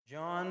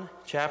John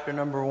chapter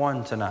number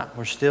 1 tonight.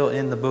 We're still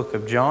in the book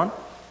of John.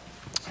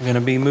 We're going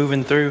to be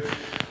moving through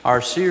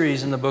our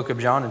series in the book of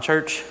John. And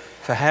church,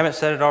 if I haven't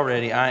said it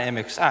already, I am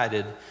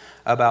excited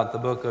about the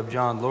book of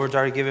John. The Lord's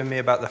already given me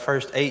about the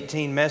first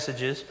 18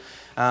 messages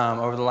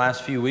over the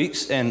last few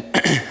weeks. And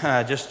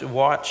just to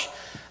watch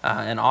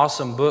an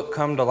awesome book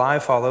come to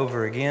life all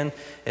over again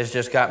has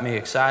just got me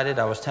excited.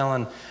 I was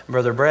telling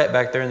Brother Brett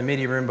back there in the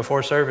media room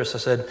before service, I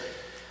said,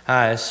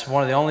 it's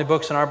one of the only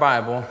books in our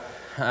Bible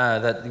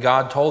that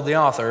God told the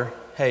author,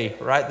 hey,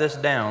 write this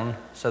down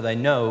so they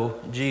know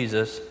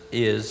Jesus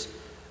is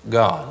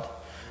God.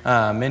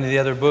 Many of the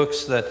other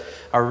books that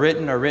are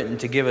written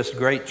to give us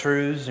great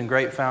truths and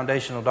great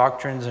foundational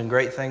doctrines and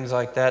great things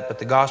like that. But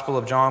the Gospel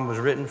of John was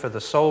written for the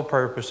sole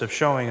purpose of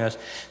showing us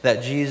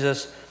that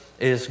Jesus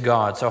is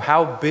God. So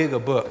how big a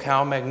book,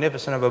 how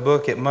magnificent of a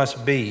book it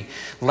must be.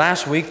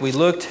 Last week we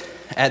looked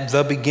at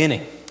the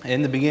beginning.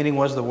 In the beginning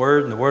was the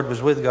Word, and the Word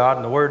was with God,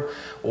 and the Word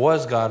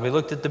was God. We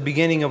looked at the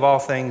beginning of all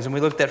things, and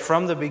we looked at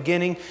from the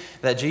beginning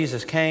that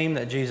Jesus came,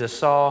 that Jesus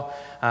saw,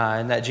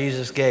 and that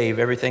Jesus gave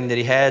everything that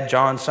He had.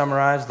 John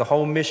summarized the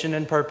whole mission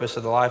and purpose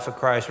of the life of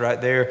Christ right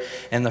there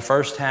in the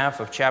first half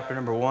of chapter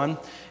number 1.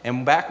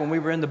 And back when we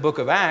were in the book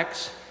of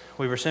Acts,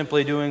 we were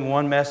simply doing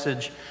one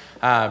message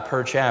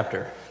per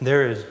chapter.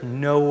 There is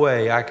no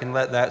way I can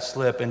let that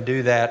slip and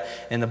do that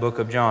in the book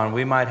of John.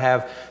 We might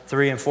have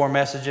 3 and 4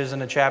 messages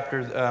in a chapter,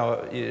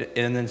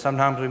 and then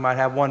sometimes we might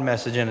have one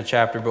message in a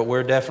chapter, but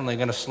we're definitely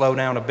going to slow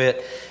down a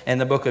bit in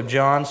the book of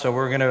John. So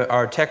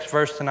our text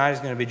verse tonight is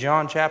going to be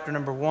John chapter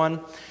number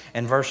 1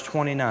 and verse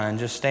 29.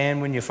 Just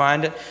stand when you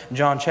find it.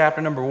 John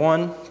chapter number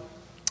 1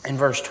 and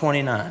verse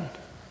 29.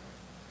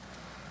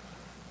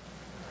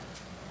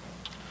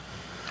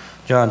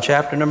 John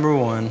chapter number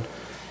 1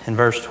 and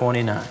verse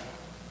 29.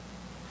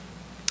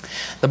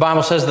 The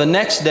Bible says, the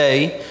next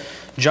day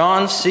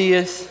John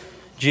seeth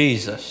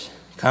Jesus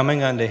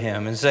coming unto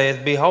him, and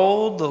saith,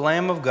 Behold the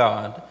Lamb of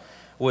God,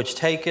 which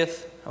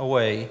taketh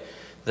away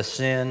the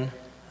sin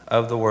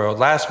of the world.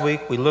 Last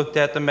week we looked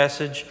at the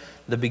message,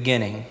 the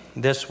beginning.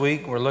 This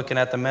week we're looking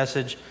at the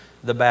message,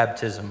 the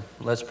baptism.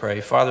 Let's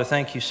pray. Father,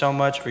 thank you so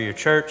much for your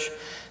church.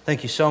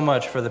 Thank you so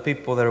much for the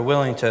people that are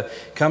willing to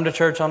come to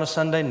church on a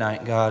Sunday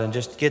night, God, and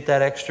just get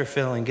that extra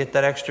filling, get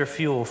that extra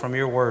fuel from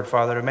your word,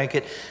 Father, to make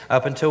it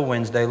up until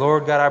Wednesday.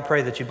 Lord God, I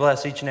pray that you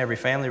bless each and every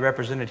family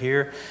represented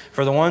here.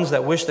 For the ones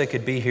that wish they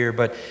could be here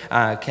but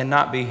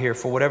cannot be here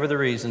for whatever the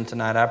reason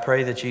tonight, I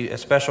pray that you, a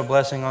special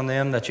blessing on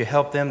them, that you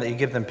help them, that you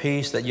give them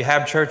peace, that you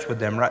have church with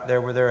them right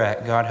there where they're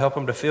at. God, help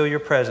them to feel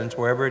your presence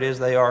wherever it is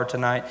they are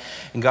tonight.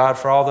 And God,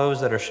 for all those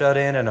that are shut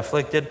in and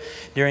afflicted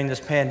during this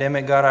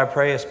pandemic, God, I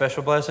pray a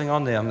special blessing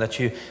on them, that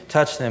you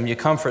touch them, you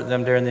comfort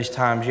them during these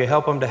times, you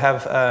help them to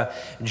have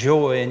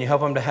joy, and you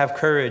help them to have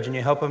courage, and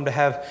you help them to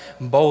have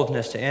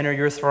boldness to enter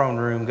your throne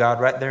room,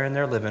 God, right there in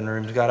their living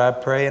rooms. God, I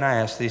pray and I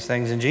ask these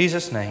things in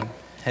Jesus' name.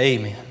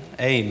 Amen.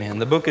 Amen.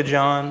 The book of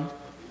John,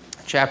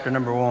 chapter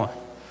number 1.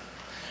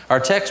 Our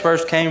text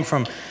verse came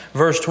from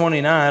verse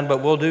 29,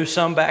 but we'll do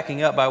some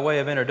backing up by way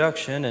of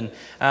introduction. And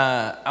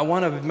I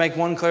want to make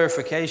one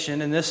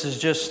clarification, and this is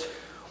just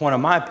one of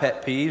my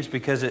pet peeves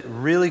because it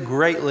really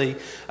greatly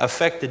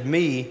affected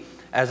me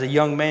as a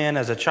young man,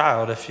 as a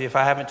child. If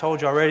I haven't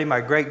told you already,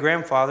 my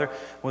great-grandfather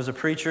was a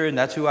preacher, and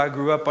that's who I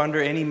grew up under.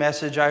 Any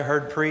message I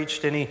heard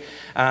preached,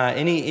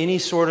 any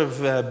sort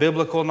of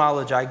biblical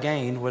knowledge I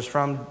gained was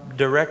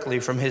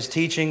directly from his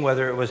teaching,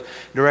 whether it was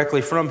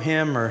directly from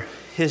him or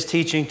his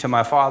teaching to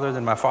my father,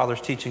 then my father's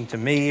teaching to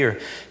me,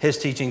 or his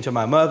teaching to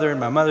my mother, and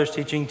my mother's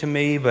teaching to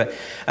me. But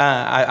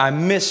I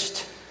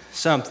missed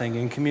something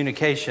in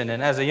communication.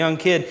 And as a young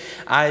kid,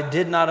 I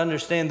did not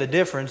understand the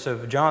difference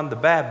of John the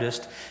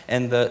Baptist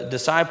and the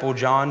disciple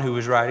John who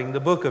was writing the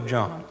book of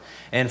John.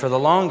 And for the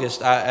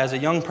longest, as a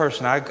young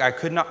person, I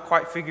could not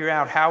quite figure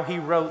out how he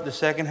wrote the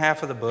second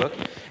half of the book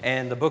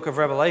and the book of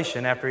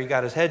Revelation after he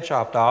got his head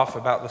chopped off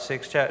about the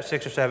 6 or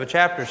 7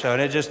 chapters. So,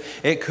 and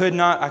I could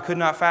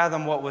not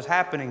fathom what was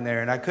happening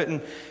there, and I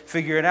couldn't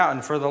figure it out.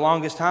 And for the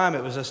longest time,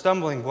 it was a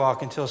stumbling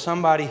block until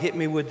somebody hit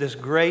me with this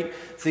great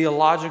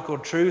theological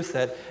truth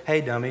that, hey,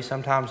 dummy,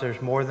 sometimes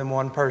there's more than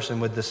one person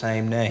with the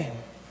same name,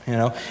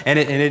 and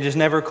it just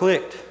never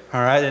clicked. All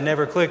right, it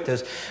never clicked.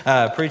 As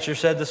preacher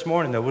said this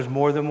morning, there was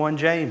more than one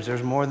James,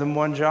 there's more than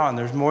one John,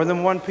 there's more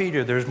than one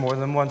Peter, there's more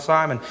than one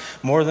Simon,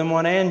 more than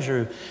one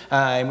Andrew.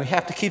 And we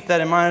have to keep that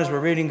in mind as we're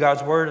reading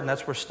God's Word, and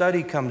that's where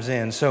study comes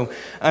in. So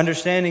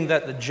understanding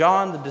that the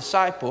John the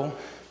disciple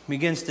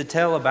begins to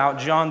tell about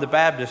John the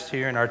Baptist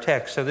here in our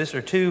text. So these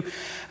are two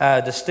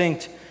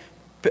distinct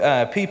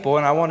people,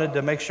 and I wanted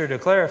to make sure to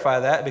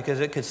clarify that because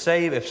it could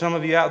save, if some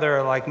of you out there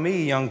are like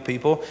me, young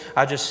people,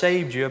 I just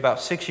saved you about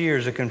 6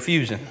 years of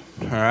confusion,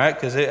 all right,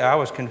 because I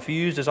was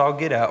confused as all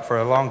get out for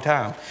a long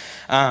time.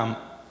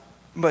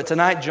 But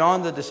tonight,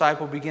 John the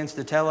disciple begins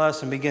to tell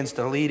us and begins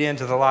to lead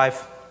into the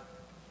life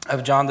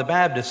of John the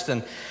Baptist.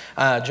 And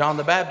John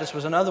the Baptist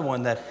was another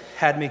one that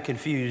had me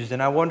confused,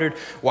 and I wondered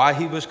why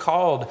he was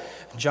called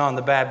John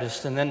the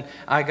Baptist. And then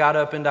I got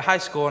up into high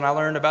school and I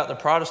learned about the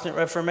Protestant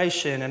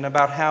Reformation and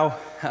about how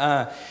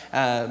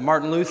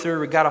Martin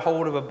Luther got a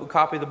hold of a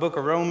copy of the book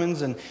of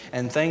Romans,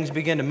 and things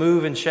began to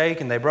move and shake,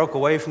 and they broke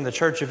away from the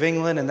Church of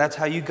England, and that's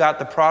how you got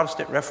the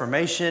Protestant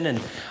Reformation and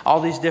all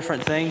these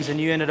different things.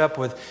 And you ended up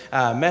with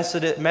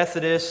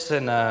Methodists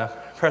and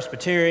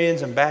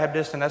Presbyterians and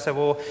Baptists. And I said,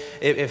 well,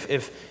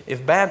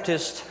 if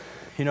Baptists,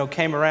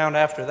 came around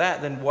after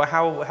that, then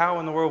how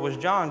in the world was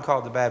John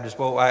called the Baptist?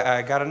 Well,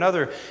 I got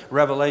another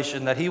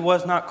revelation that he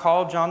was not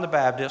called John the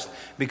Baptist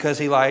because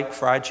he liked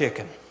fried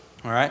chicken.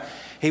 All right?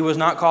 He was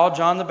not called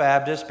John the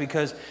Baptist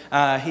because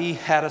he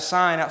had a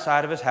sign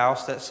outside of his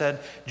house that said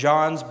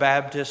John's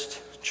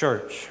Baptist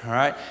Church. All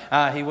right?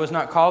 He was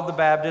not called the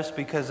Baptist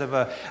because of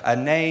a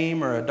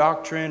name or a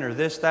doctrine or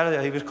this, that, or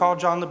that. He was called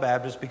John the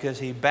Baptist because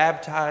he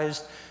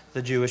baptized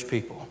the Jewish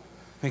people.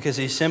 Because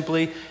he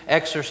simply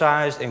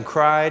exercised and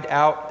cried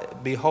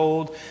out,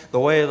 "Behold,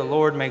 the way of the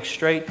Lord makes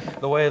straight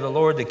the way of the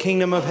Lord. The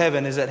kingdom of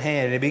heaven is at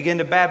hand." And he began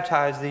to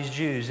baptize these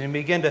Jews. And he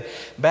began to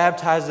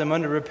baptize them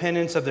under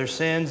repentance of their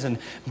sins and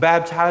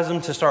baptize them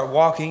to start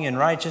walking in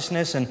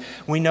righteousness. And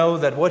we know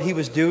that what he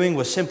was doing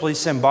was simply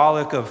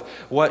symbolic of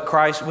what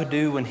Christ would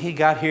do when he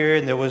got here.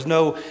 And there was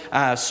no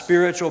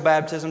spiritual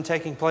baptism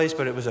taking place,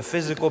 but it was a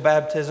physical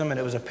baptism, and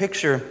it was a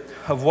picture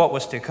of what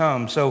was to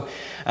come. So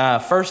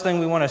first thing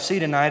we want to see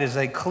tonight is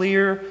a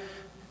clear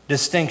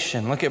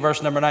distinction. Look at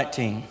verse number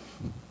 19.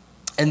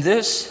 And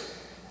this,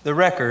 the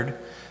record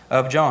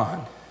of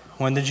John,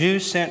 when the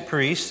Jews sent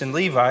priests and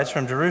Levites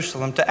from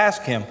Jerusalem to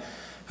ask him,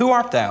 "Who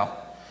art thou?"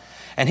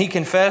 And he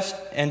confessed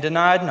and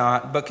denied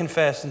not, but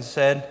confessed and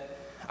said,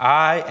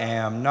 "I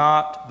am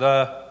not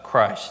the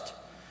Christ."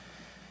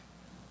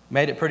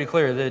 Made it pretty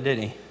clear,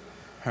 didn't he?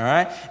 All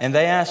right. And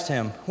they asked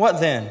him,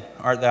 "What then?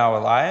 Art thou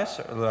Elias?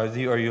 Or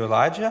are you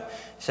Elijah?"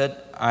 He said,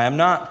 "I am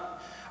not."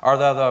 "Art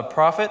thou the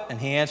prophet?"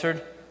 And he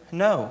answered,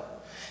 "No."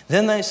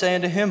 Then they say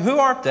unto him, "Who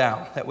art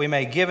thou? That we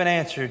may give an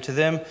answer to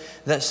them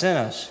that sent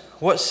us.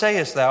 What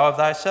sayest thou of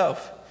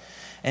thyself?"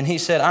 And he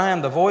said, "I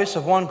am the voice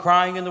of one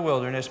crying in the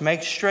wilderness,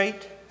 make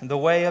straight the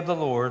way of the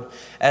Lord,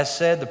 as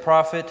said the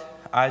prophet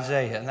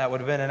Isaiah." And that would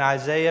have been in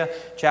Isaiah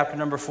chapter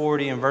number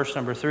 40 and verse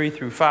number 3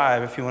 through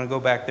 5, if you want to go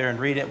back there and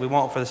read it. We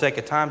won't for the sake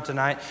of time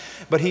tonight.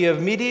 But he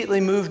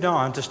immediately moved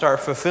on to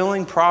start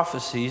fulfilling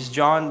prophecies.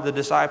 John the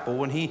disciple,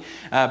 when he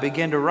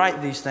began to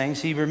write these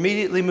things, he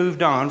immediately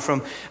moved on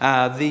from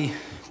the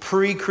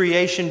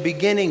pre-creation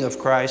beginning of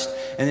Christ,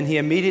 and then he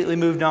immediately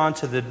moved on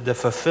to the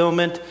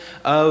fulfillment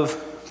of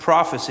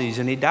prophecies.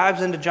 And he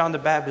dives into John the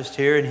Baptist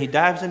here, and he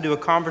dives into a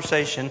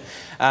conversation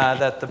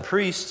that the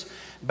priests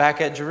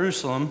back at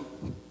Jerusalem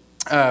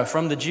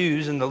from the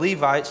Jews and the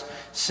Levites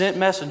sent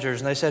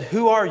messengers, and they said,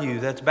 "Who are you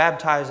that's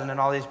baptizing and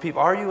all these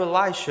people? Are you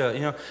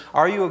Elisha?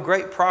 Are you a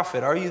great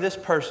prophet? Are you this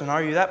person?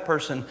 Are you that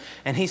person?"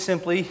 And he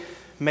simply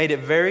made it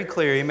very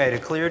clear. He made a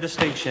clear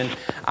distinction.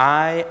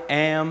 "I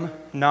am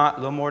not," a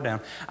little more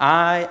down,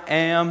 "I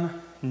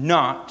am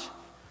not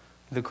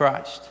the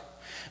Christ."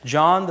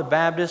 John the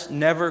Baptist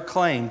never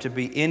claimed to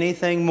be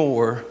anything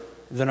more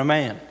than a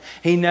man.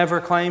 He never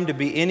claimed to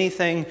be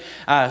anything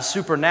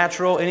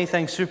supernatural,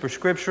 anything super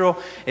scriptural.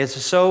 It's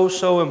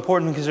so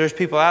important, because there's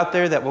people out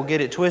there that will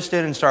get it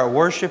twisted and start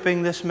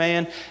worshiping this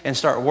man and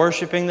start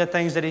worshiping the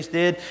things that he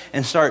did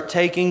and start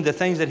taking the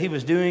things that he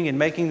was doing and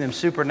making them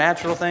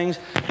supernatural things.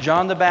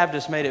 John the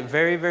Baptist made it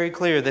very, very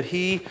clear that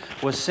he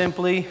was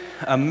simply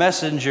a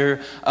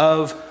messenger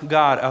of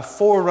God, a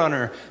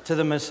forerunner to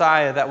the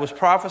Messiah that was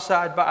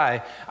prophesied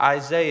by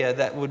Isaiah,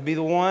 that would be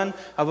the one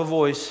of a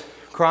voice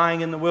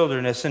crying in the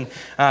wilderness. And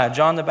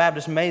John the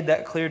Baptist made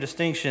that clear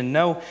distinction.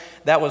 No,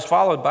 that was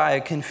followed by a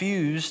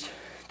confused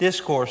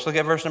discourse. Look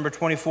at verse number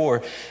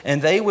 24.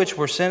 "And they which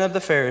were sent of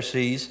the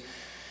Pharisees,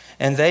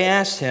 and they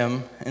asked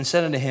him and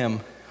said unto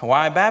him,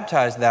 Why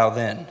baptize thou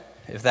then,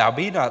 if thou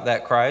be not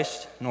that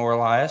Christ, nor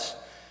Elias,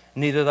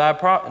 neither that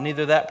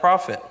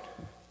prophet?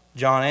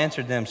 John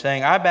answered them,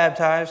 saying, I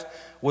baptize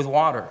with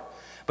water,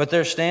 but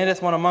there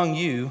standeth one among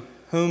you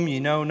whom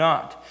ye know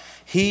not.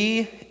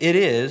 He it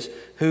is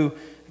who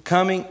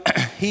coming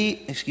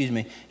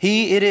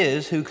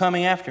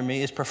after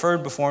me is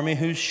preferred before me,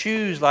 whose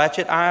shoes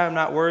latchet I am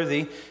not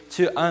worthy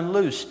to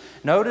unloose."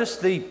 Notice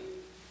the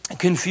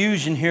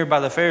confusion here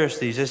by the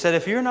Pharisees. They said,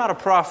 if you're not a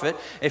prophet,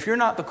 if you're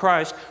not the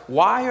Christ,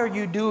 why are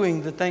you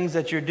doing the things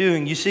that you're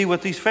doing? You see,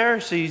 what these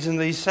Pharisees and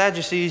these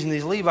Sadducees and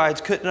these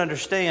Levites couldn't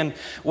understand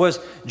was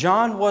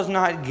John was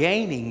not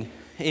gaining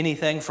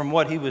anything from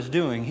what he was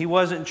doing. He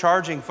wasn't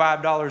charging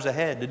 $5 a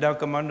head to dunk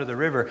them under the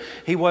river.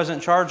 He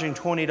wasn't charging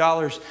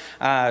 $20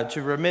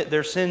 to remit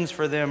their sins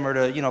for them, or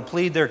to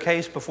plead their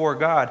case before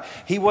God.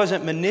 He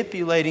wasn't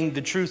manipulating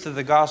the truth of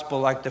the gospel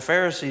like the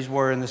Pharisees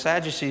were and the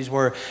Sadducees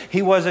were.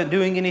 He wasn't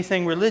doing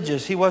anything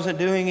religious. He wasn't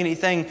doing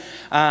anything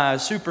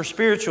super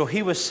spiritual.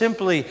 He was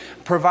simply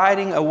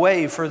providing a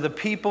way for the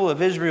people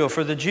of Israel,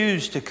 for the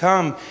Jews, to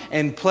come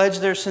and pledge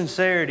their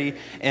sincerity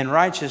and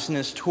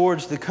righteousness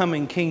towards the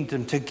coming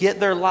kingdom, to get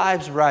their their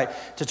lives right,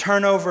 to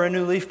turn over a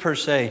new leaf per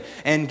se,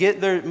 and get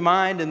their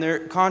mind and their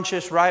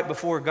conscience right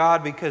before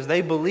God, because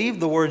they believed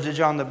the words of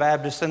John the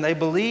Baptist, and they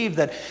believed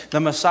that the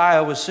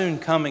Messiah was soon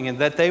coming and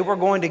that they were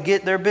going to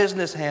get their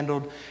business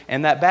handled,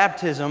 and that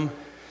baptism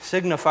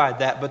signified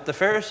that. But the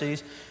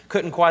Pharisees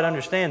couldn't quite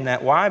understand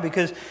that. Why?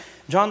 Because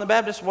John the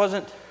Baptist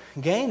wasn't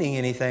gaining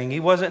anything.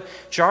 He wasn't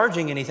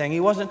charging anything. He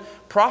wasn't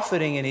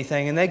profiting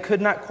anything. And they could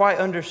not quite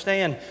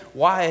understand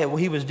why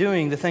he was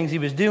doing the things he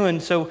was doing.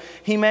 So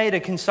he made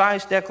a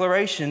concise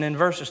declaration in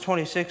verses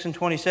 26 and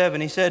 27.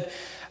 He said,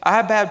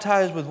 I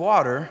baptize with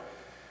water,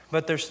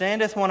 but there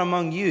standeth one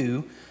among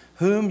you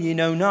whom ye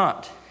know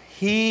not.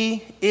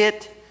 He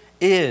it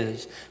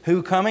is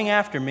who coming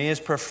after me is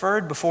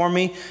preferred before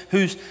me,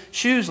 whose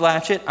shoes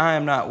latchet I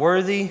am not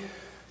worthy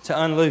to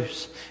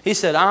unloose. He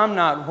said, I'm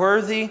not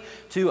worthy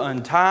to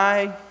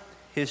untie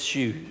his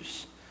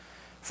shoes.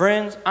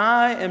 Friends,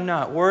 I am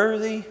not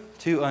worthy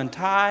to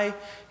untie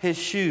his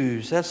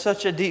shoes. That's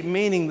such a deep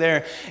meaning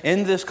there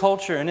in this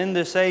culture and in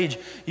this age.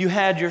 You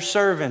had your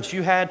servants,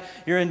 you had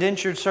your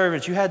indentured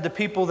servants, you had the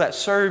people that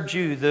served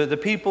you, the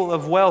people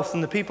of wealth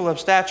and the people of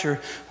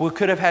stature who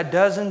could have had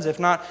dozens, if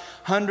not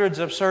hundreds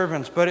of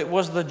servants. But it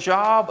was the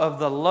job of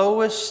the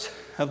lowest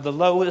of the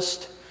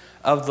lowest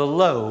of the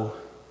low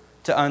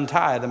to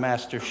untie the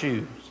master's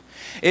shoes.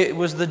 It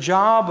was the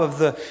job of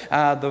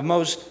the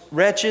most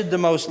wretched, the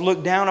most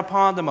looked down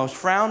upon, the most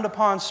frowned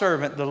upon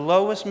servant, the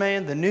lowest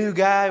man, the new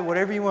guy,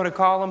 whatever you want to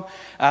call him,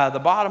 the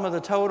bottom of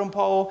the totem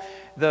pole,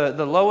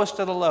 the lowest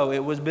of the low.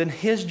 It was been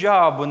his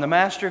job when the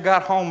master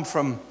got home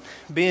from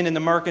being in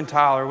the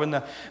mercantile, or when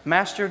the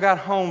master got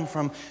home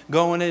from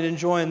going and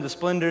enjoying the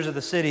splendors of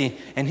the city,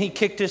 and he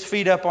kicked his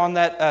feet up on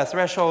that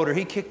threshold, or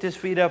he kicked his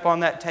feet up on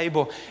that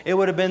table. It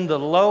would have been the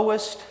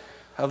lowest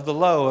of the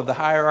low of the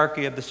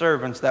hierarchy of the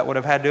servants that would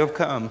have had to have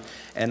come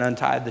and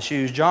untied the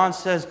shoes. John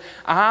says,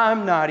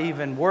 I'm not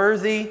even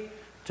worthy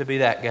to be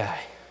that guy.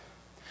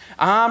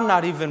 I'm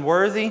not even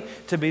worthy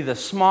to be the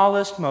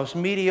smallest, most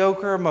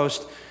mediocre,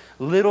 most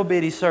little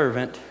bitty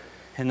servant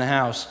in the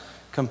house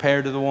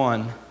compared to the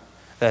one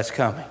that's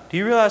coming. Do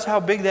you realize how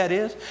big that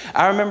is?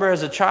 I remember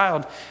as a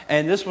child,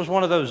 and this was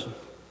one of those,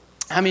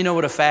 how many know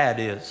what a fad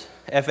is?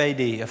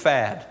 F-A-D, a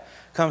fad.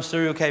 Comes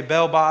through, okay,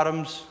 bell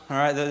bottoms, all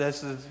right,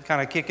 that's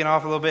kind of kicking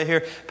off a little bit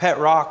here. Pet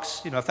rocks,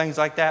 things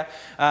like that.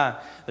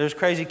 There's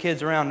crazy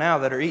kids around now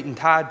that are eating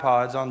Tide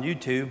Pods on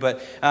YouTube,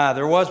 but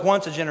there was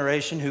once a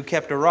generation who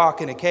kept a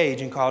rock in a cage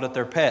and called it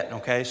their pet,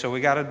 okay? So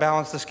we got to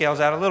balance the scales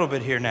out a little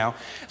bit here now.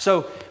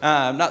 So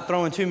I'm not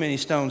throwing too many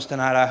stones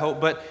tonight, I hope,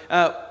 but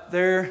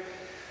there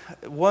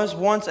was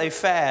once a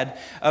fad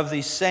of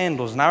these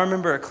sandals, and I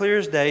remember it clear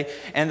as day,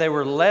 and they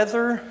were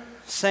leather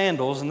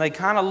sandals, and they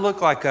kind of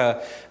look like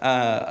a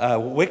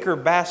wicker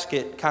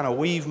basket kind of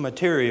weave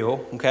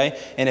material, okay?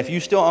 And if you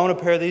still own a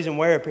pair of these and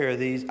wear a pair of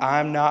these,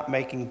 I'm not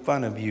making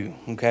fun of you,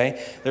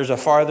 okay? There's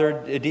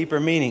a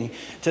deeper meaning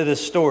to this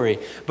story.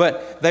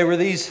 But they were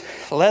these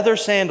leather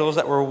sandals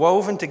that were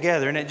woven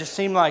together, and it just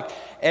seemed like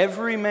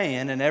every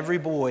man and every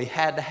boy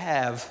had to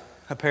have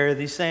a pair of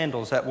these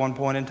sandals at one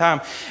point in time.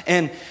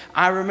 And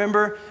I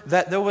remember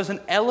that there was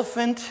an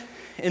elephant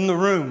in the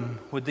room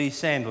with these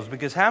sandals,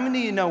 because how many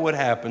of you know what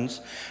happens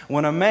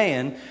when a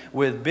man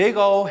with big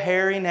old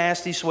hairy,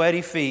 nasty,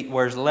 sweaty feet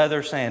wears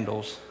leather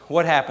sandals?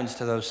 What happens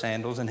to those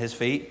sandals and his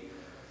feet?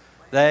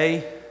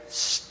 They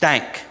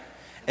stank.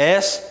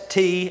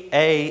 S-T-A-N-K.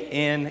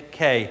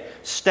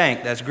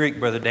 Stank. That's Greek,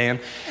 Brother Dan.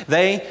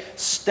 They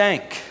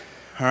stank.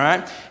 All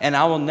right? And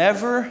I will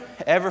never,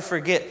 ever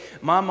forget,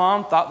 my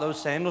mom thought those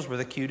sandals were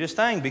the cutest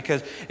thing,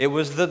 because it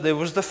was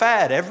the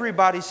fad.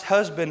 Everybody's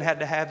husband had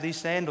to have these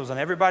sandals, and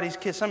everybody's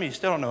kid. Some of you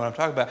still don't know what I'm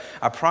talking about.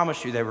 I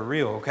promise you they were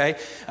real, okay?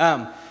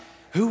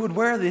 Who would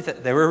wear these?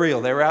 They were real.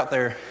 They were out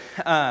there.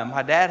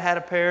 My dad had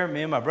a pair.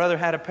 Me and my brother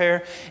had a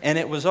pair. And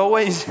it was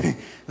always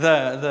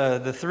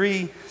the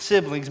three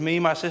siblings, me,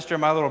 my sister,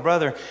 and my little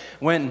brother,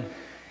 when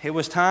it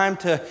was time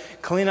to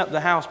clean up the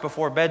house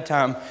before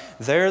bedtime,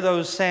 there are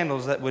those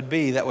sandals that would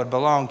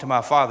belong to my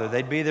father.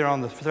 They'd be there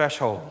on the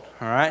threshold,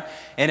 all right?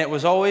 And it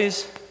was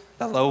always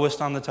the lowest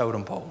on the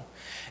totem pole.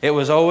 It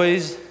was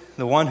always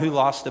the one who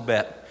lost a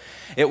bet.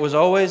 It was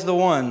always the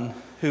one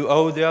who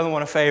owed the other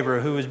one a favor,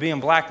 who was being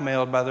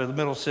blackmailed by their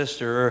middle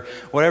sister or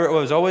whatever. It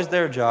was always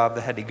their job.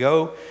 They had to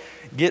go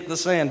get the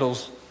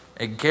sandals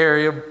and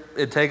carry them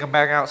and take them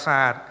back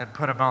outside and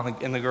put them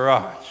in the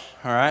garage.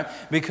 All right?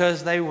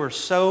 Because they were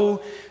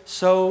so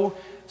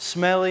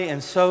smelly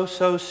and so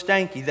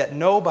stanky that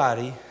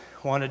nobody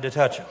wanted to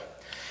touch them.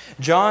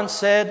 John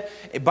said,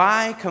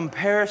 by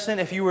comparison,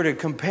 if you were to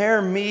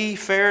compare me,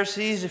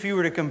 Pharisees, if you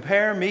were to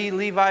compare me,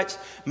 Levites,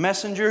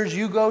 messengers,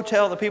 you go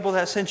tell the people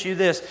that sent you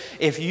this.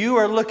 If you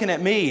are looking at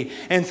me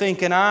and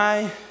thinking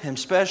I am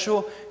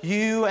special,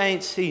 you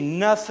ain't seen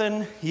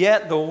nothing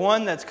yet. The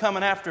one that's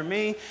coming after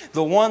me,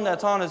 the one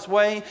that's on his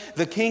way,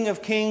 the King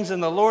of Kings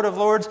and the Lord of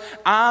Lords,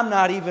 I'm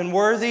not even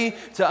worthy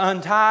to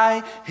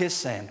untie his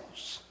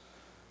sandals.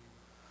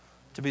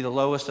 To be the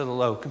lowest of the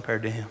low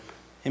compared to him.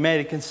 He made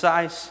a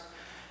concise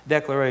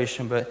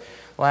declaration, but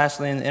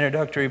lastly, in the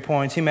introductory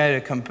points,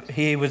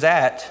 he was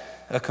at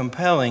a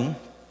compelling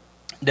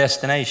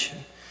destination.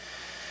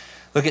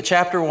 Look at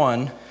chapter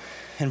 1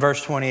 and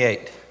verse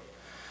 28.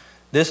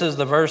 This is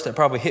the verse that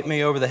probably hit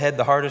me over the head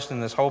the hardest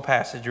in this whole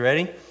passage. You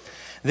ready?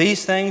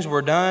 These things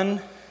were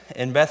done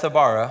in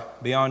Bethabara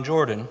beyond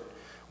Jordan,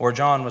 where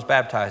John was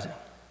baptizing.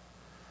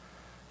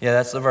 Yeah,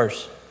 that's the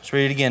verse. Let's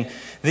read it again.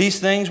 These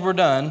things were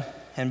done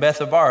in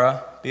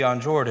Bethabara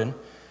beyond Jordan,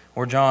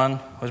 where John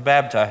was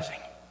baptizing.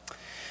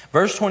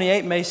 Verse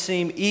 28 may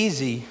seem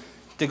easy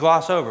to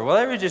gloss over. Well,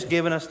 they were just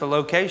giving us the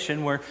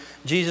location where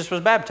Jesus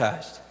was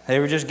baptized. They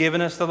were just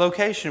giving us the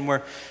location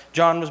where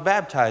John was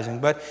baptizing.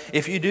 But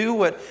if you do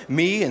what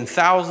me and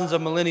thousands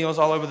of millennials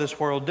all over this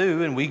world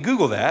do, and we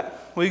Google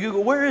that,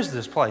 where is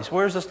this place?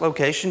 Where is this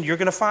location? You're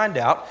going to find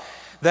out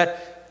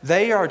that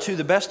they are, to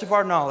the best of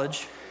our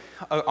knowledge,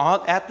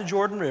 at the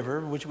Jordan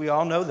River, which we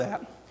all know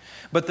that.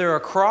 But they're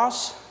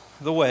across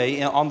the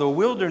way, on the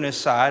wilderness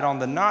side, on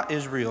the not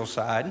Israel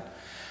side,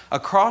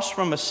 across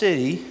from a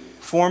city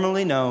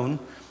formerly known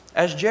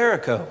as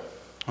Jericho.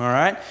 All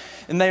right?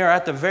 And they are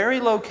at the very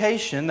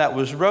location that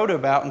was wrote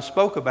about and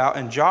spoke about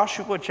in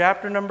Joshua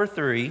chapter number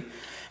 3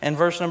 and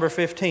verse number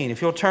 15.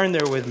 If you'll turn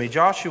there with me,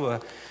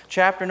 Joshua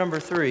chapter number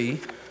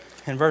 3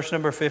 and verse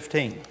number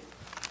 15.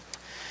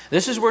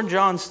 This is where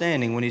John's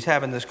standing when he's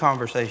having this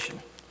conversation.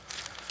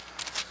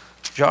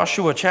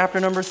 Joshua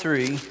chapter number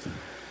 3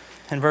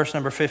 and verse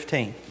number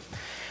 15.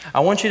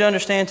 I want you to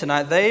understand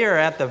tonight, they are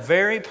at the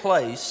very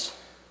place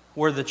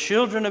where the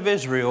children of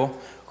Israel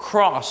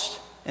crossed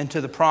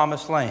into the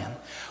promised land.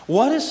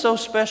 What is so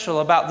special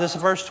about this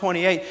verse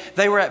 28?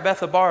 They were at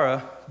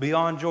Bethabara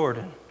beyond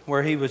Jordan,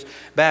 where he was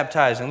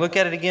baptizing. Look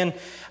at it again.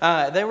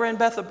 They were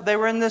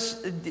in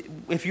this,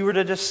 if you were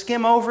to just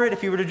skim over it,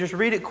 if you were to just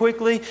read it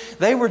quickly,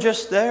 they were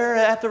just there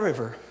at the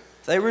river.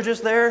 They were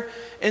just there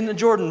in the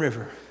Jordan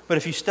River. But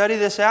if you study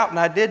this out, and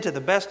I did to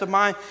the best of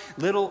my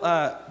little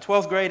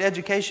 12th grade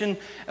education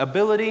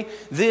ability,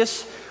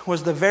 this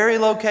was the very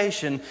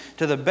location,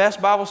 to the best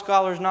Bible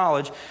scholars'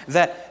 knowledge,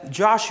 that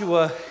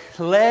Joshua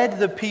led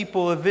the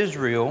people of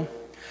Israel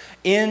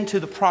into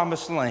the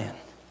promised land.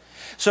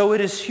 So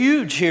it is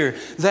huge here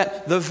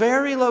that the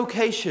very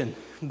location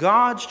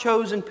God's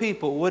chosen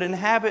people would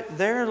inhabit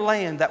their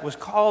land that was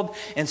called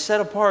and set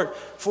apart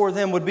for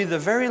them would be the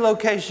very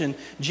location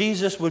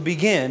Jesus would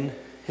begin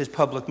his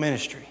public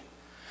ministry.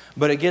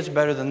 But it gets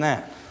better than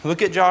that.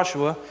 Look at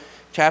Joshua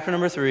chapter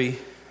number 3,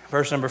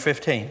 verse number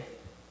 15.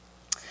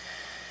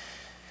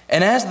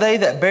 And as they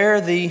that bear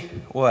the,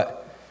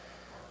 what?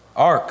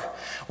 Ark,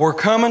 were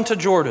coming to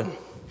Jordan,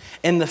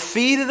 and the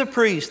feet of the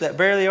priests that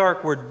bear the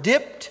ark were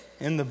dipped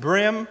in the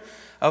brim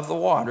of the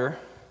water,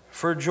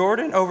 for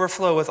Jordan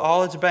overfloweth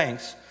all its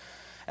banks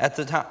at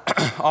the time,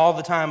 all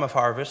the time of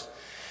harvest,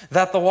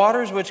 that the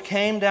waters which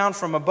came down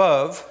from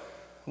above,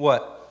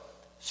 what?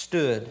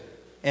 Stood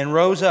and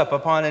rose up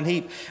upon an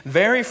heap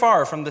very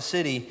far from the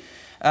city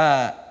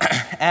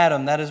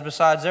Adam, that is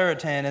beside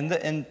Zaratan,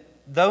 and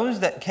those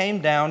that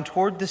came down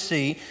toward the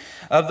sea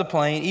of the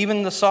plain,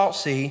 even the salt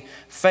sea,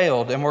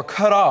 failed and were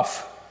cut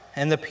off,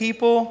 and the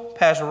people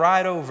passed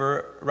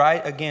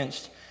right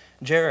against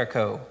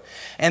Jericho.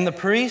 And the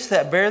priests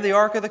that bear the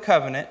ark of the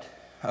covenant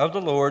of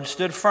the Lord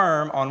stood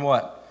firm on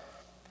what?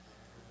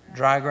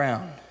 Dry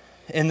ground,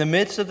 in the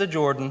midst of the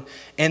Jordan,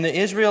 and the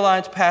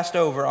Israelites passed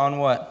over on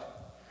what?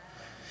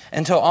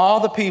 Until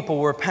all the people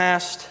were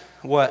passed,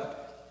 what?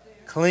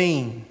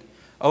 Clean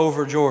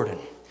over Jordan.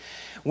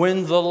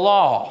 When the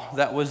law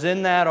that was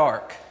in that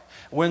ark,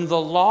 when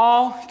the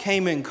law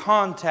came in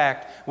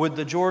contact with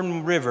the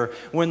Jordan River,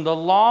 when the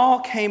law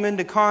came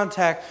into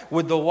contact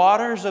with the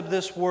waters of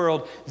this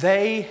world,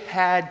 they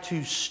had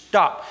to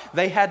stop.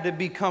 They had to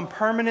become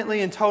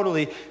permanently and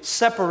totally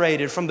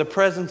separated from the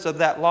presence of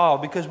that law,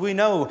 because we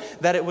know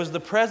that it was the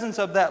presence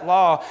of that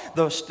law,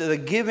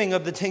 the giving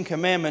of the Ten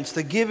Commandments,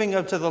 the giving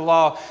up to the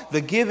law,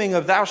 the giving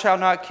of thou shalt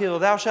not kill,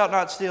 thou shalt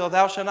not steal,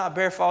 thou shalt not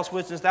bear false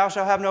witness, thou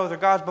shalt have no other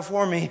gods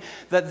before me,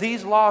 that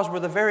these laws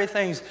were the very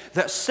things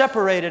that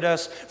separated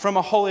us from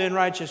a holy and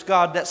righteous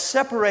God, that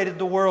separated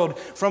the world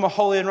from a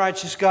holy and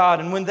righteous God.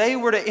 And when they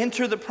were to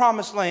enter the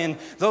promised land,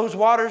 those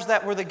waters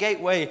that were the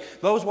gateway,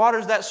 those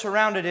waters that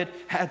surrounded it,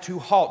 had to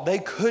halt. They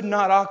could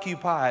not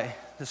occupy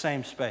the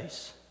same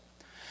space.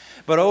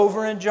 But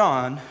over in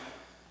John,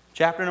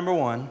 chapter number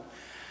 1,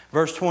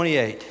 verse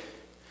 28,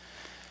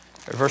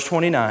 or verse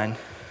 29,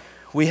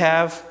 we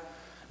have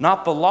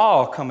not the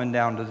law coming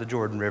down to the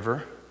Jordan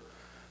River,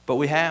 but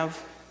we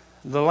have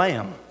the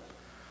Lamb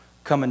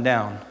coming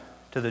down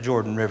to the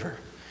Jordan River.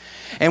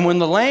 And when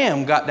the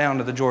Lamb got down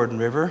to the Jordan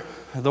River,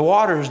 the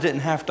waters didn't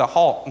have to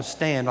halt and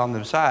stand on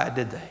their side,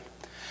 did they?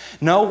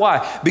 No,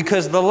 why?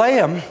 Because the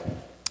Lamb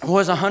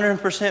was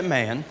 100%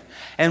 man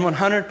and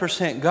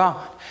 100%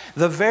 God.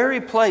 The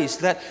very place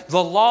that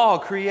the law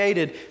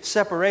created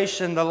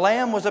separation, the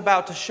Lamb was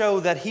about to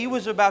show that He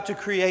was about to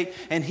create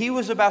and He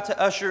was about to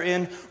usher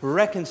in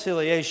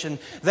reconciliation.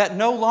 That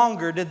no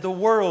longer did the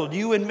world,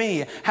 you and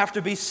me, have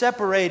to be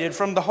separated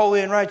from the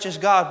holy and righteous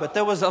God, but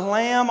there was a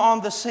Lamb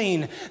on the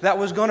scene that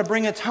was going to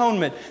bring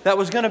atonement, that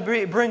was going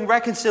to bring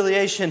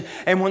reconciliation.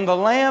 And when the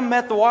Lamb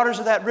met the waters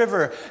of that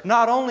river,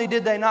 not only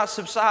did they not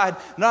subside,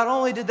 not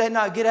only did they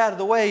not get out of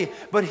the way,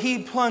 but He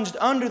plunged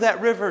under that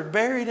river,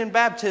 buried in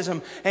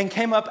baptism, and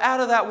came up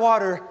out of that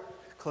water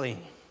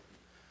clean,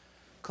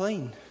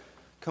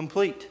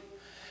 complete,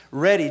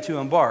 ready to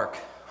embark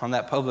on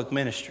that public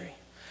ministry.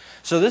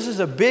 So this is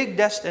a big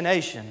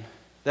destination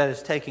that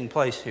is taking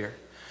place here.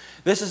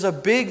 This is a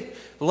big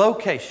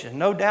location.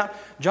 No doubt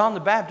John the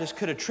Baptist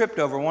could have tripped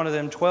over one of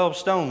them 12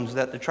 stones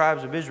that the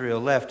tribes of Israel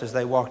left as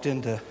they walked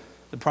into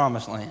the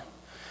promised land.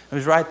 It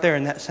was right there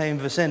in that same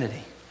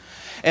vicinity.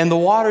 And the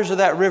waters of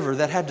that river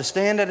that had to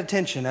stand at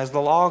attention as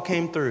the law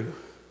came through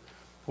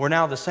were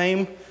now the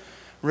same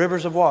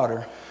rivers of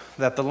water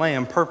that the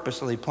Lamb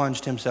purposely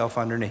plunged Himself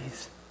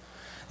underneath.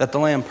 That the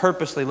Lamb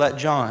purposely let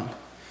John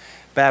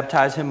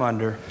baptize him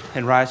under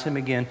and rise him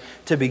again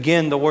to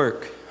begin the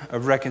work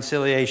of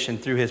reconciliation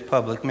through His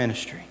public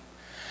ministry.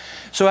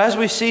 So as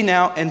we see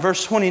now in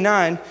verse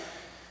 29,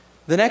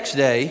 the next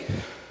day,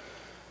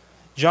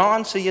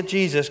 John seeth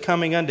Jesus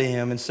coming unto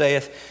him and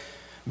saith,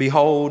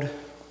 Behold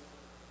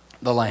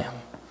the Lamb.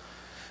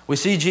 We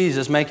see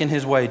Jesus making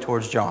His way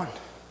towards John.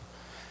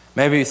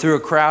 Maybe through a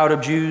crowd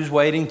of Jews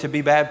waiting to be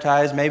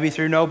baptized. Maybe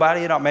through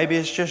nobody at all. Maybe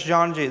it's just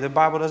John and Jesus. The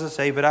Bible doesn't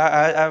say, but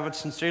I would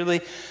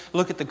sincerely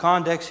look at the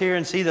context here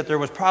and see that there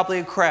was probably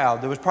a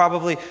crowd. There was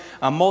probably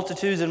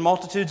multitudes and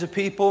multitudes of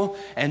people.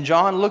 And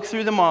John looked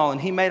through them all and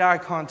he made eye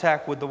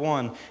contact with the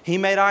one. He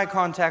made eye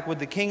contact with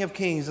the King of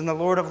Kings and the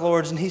Lord of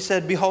Lords. And he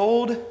said,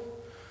 Behold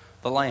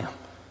the Lamb.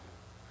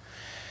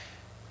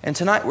 And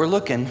tonight we're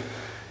looking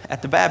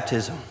at the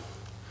baptism.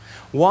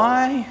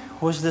 Why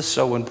was this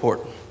so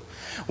important?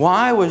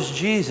 Why was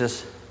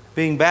Jesus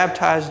being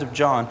baptized of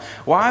John?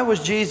 Why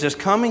was Jesus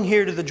coming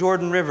here to the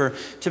Jordan River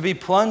to be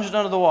plunged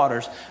under the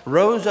waters,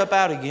 rose up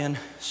out again,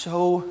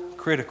 so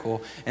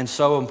critical and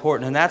so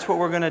important? And that's what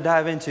we're going to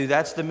dive into.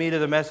 That's the meat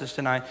of the message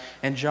tonight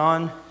in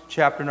John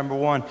chapter number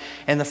 1.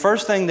 And the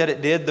first thing that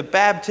it did, the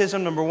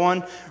baptism, number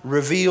 1,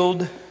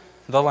 revealed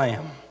the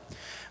Lamb.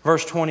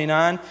 Verse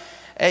 29,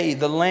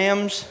 the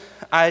Lamb's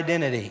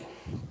identity.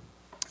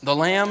 The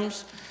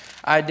Lamb's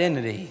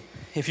identity.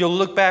 If you'll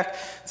look back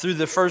through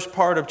the first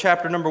part of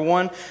chapter number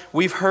 1,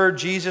 we've heard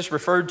Jesus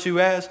referred to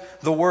as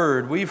the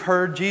Word. We've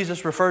heard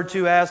Jesus referred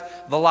to as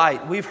the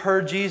light. We've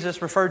heard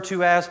Jesus referred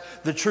to as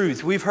the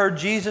truth. We've heard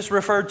Jesus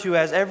referred to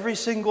as every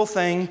single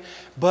thing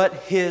but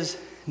His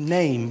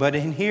name. But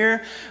in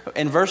here,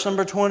 in verse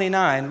number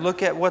 29,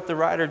 look at what the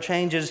writer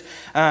changes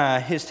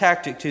his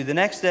tactic to. The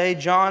next day,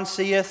 John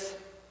seeth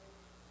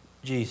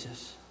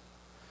Jesus.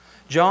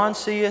 John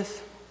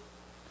seeth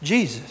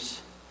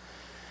Jesus.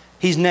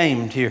 He's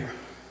named here.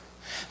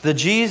 The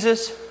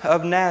Jesus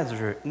of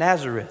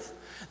Nazareth,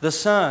 the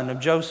son of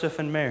Joseph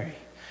and Mary,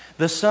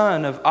 the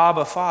son of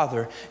Abba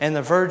Father and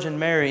the Virgin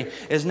Mary,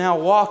 is now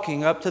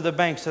walking up to the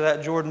banks of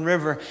that Jordan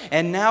River.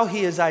 And now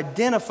He is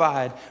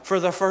identified for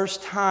the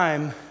first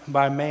time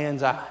by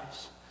man's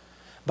eyes.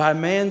 By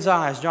man's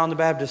eyes, John the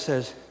Baptist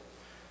says,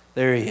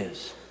 there He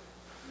is.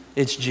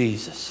 It's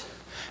Jesus.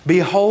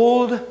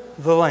 Behold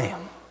the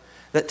Lamb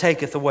that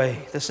taketh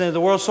away the sin of the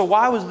world. So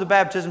why was the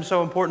baptism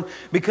so important?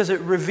 Because it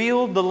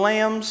revealed the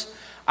Lamb's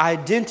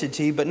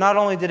identity, but not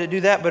only did it do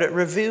that, but it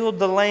revealed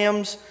the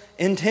Lamb's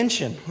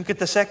intention. Look at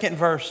the second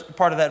verse,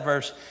 part of that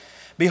verse.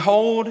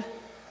 Behold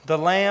the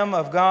Lamb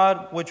of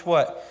God, which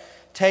what?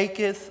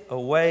 Taketh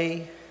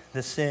away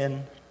the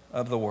sin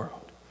of the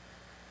world.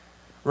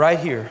 Right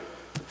here,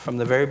 from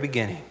the very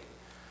beginning,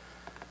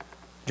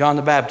 John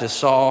the Baptist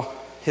saw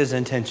his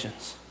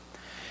intentions.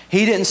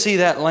 He didn't see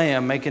that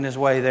lamb making his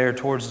way there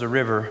towards the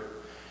river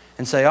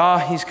and say,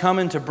 He's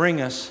coming to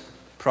bring us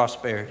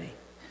prosperity.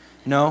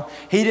 No,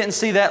 he didn't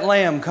see that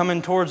lamb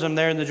coming towards him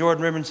there in the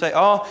Jordan River and say,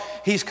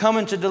 He's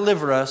coming to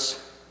deliver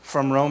us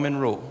from Roman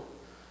rule.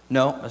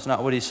 No, that's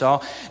not what he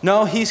saw.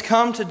 No, He's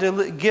come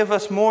to give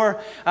us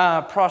more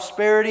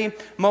prosperity,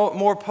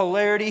 more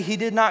polarity. He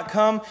did not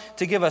come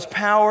to give us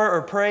power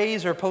or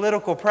praise or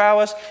political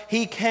prowess.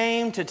 He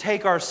came to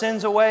take our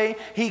sins away.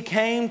 He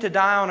came to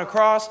die on a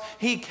cross.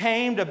 He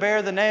came to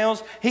bear the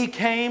nails. He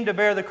came to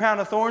bear the crown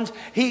of thorns.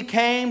 He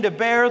came to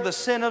bear the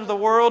sin of the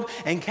world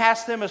and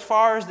cast them as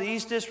far as the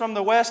east is from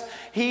the west.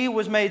 He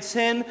was made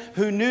sin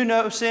who knew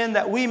no sin,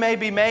 that we may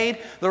be made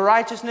the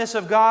righteousness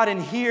of God.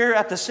 And here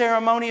at the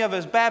ceremony of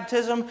His baptism,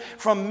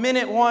 from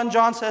minute 1,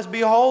 John says,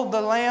 Behold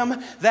the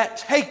Lamb that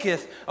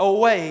taketh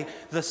away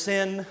the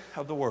sin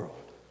of the world.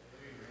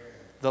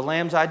 The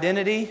Lamb's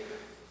identity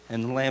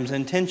and the Lamb's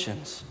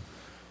intentions.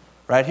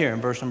 Right here in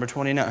verse number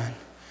 29.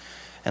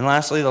 And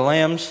lastly, the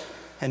Lamb's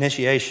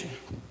initiation.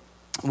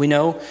 We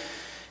know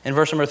in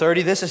verse number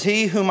 30, This is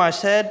He whom I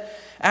said,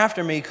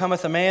 After me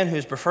cometh a man who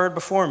is preferred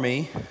before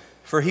me,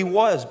 for He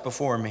was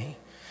before me.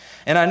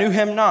 And I knew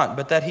him not,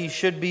 but that he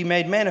should be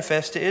made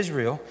manifest to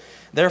Israel.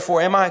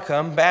 Therefore am I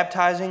come,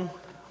 baptizing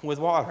with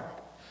water.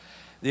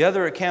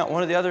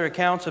 One of the other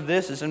accounts of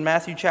this is in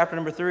Matthew chapter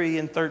number 3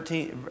 and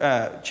 13,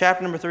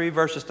 chapter number 3,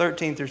 verses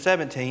 13 through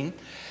 17.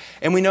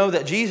 And we know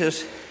that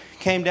Jesus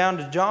came down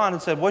to John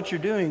and said, what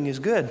you're doing is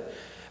good.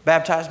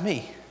 Baptize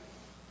me.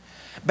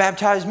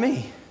 Baptize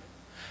me.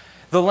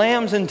 The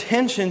Lamb's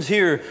intentions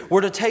here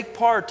were to take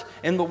part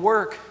in the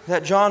work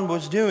that John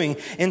was doing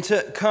and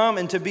to come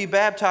and to be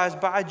baptized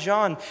by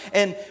John.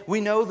 And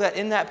we know that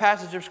in that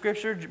passage of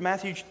Scripture,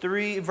 Matthew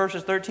 3,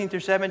 verses 13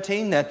 through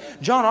 17,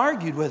 that John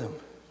argued with him.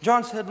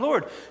 John said,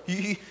 Lord,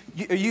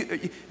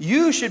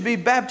 you should be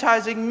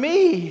baptizing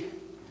me.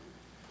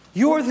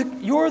 You're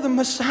the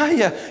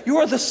Messiah.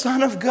 You're the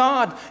Son of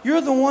God.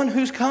 You're the one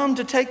who's come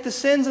to take the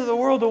sins of the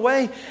world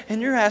away.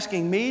 And you're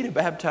asking me to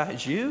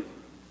baptize you?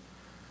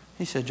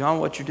 He said, John,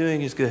 what you're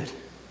doing is good.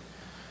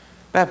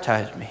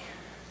 Baptize me.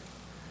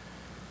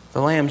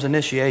 The Lamb's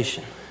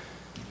initiation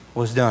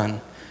was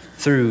done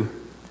through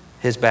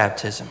his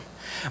baptism.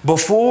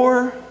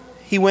 Before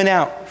he went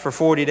out for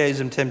 40 days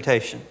of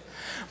temptation,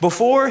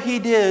 before he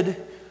did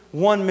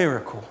one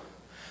miracle,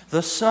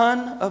 the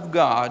Son of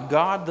God,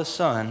 God the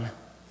Son,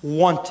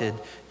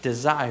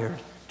 desired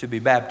to be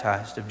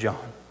baptized of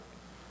John.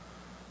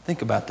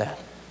 Think about that.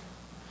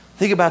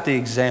 Think about the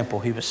example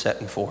he was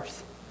setting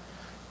forth.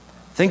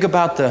 Think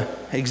about the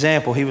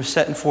example he was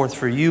setting forth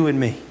for you and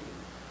me.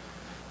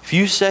 If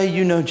you say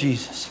you know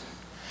Jesus,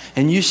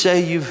 and you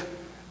say you've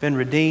been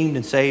redeemed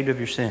and saved of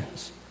your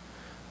sins,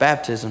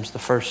 baptism's the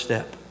first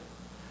step.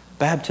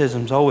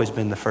 Baptism's always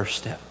been the first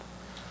step.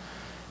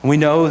 And we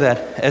know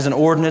that as an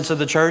ordinance of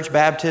the church,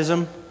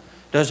 baptism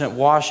doesn't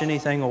wash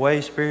anything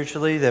away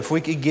spiritually. That if we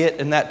could get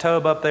in that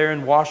tub up there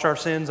and wash our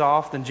sins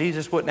off, then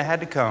Jesus wouldn't have had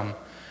to come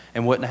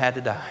and wouldn't have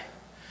had to die.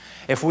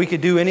 If we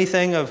could do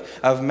anything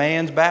of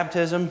man's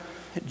baptism,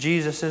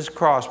 Jesus'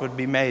 cross would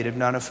be made of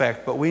none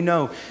effect. But we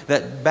know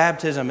that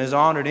baptism is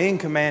honored and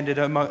commanded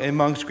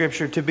among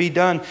Scripture to be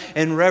done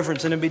in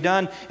reverence and to be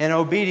done in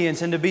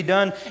obedience and to be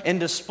done in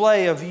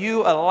display of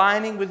you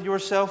aligning with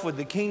yourself with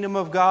the kingdom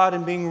of God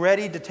and being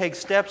ready to take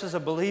steps as a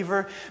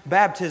believer.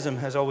 Baptism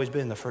has always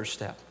been the first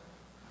step.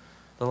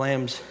 The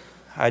Lamb's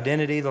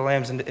identity, the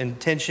Lamb's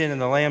intention,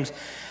 and the Lamb's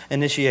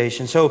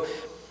initiation. So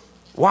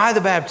why the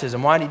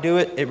baptism? Why did he do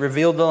it? It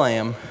revealed the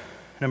Lamb.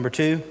 Number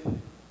 2,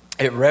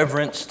 it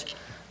reverenced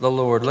the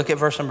Lord. Look at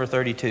verse number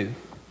 32.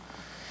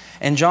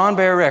 And John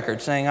bare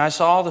record, saying, I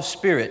saw the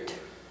Spirit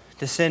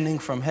descending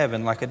from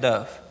heaven like a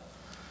dove,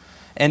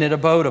 and it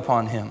abode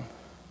upon him.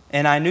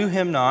 And I knew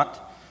him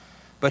not,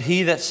 but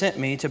he that sent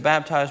me to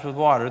baptize with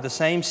water, the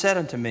same said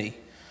unto me,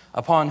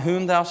 upon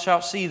whom thou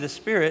shalt see the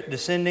Spirit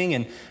descending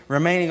and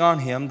remaining on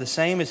him, the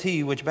same is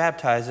he which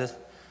baptizeth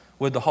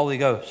with the Holy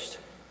Ghost.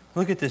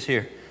 Look at this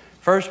here.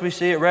 First we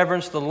see it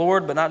reverence the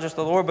Lord, but not just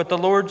the Lord, but the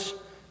Lord's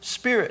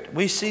Spirit.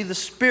 We see the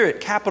Spirit,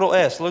 capital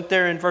S. Look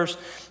there in verse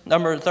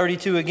number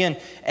 32 again.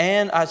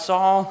 And I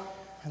saw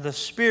the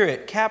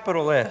Spirit,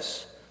 capital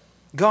S.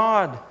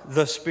 God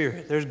the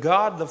Spirit. There's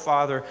God the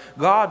Father,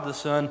 God the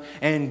Son,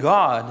 and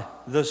God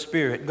the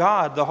Spirit.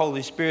 God the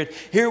Holy Spirit.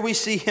 Here we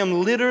see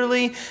Him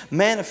literally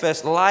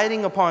manifest,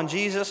 lighting upon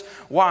Jesus.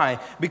 Why?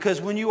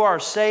 Because when you are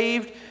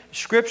saved,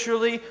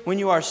 scripturally, when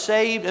you are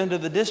saved under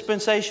the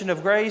dispensation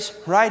of grace,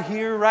 right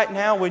here, right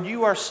now, when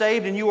you are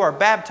saved and you are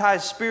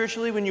baptized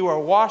spiritually, when you are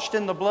washed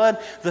in the blood,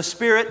 the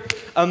Spirit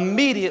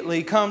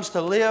immediately comes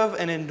to live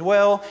and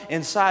indwell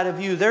inside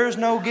of you. There's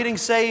no getting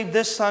saved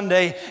this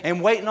Sunday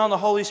and waiting on the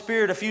Holy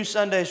Spirit a few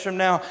Sundays from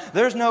now.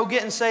 There's no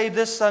getting saved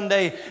this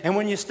Sunday and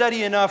when you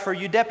study enough or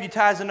you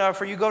deputize enough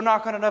or you go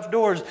knock on enough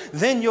doors,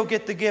 then you'll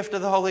get the gift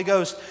of the Holy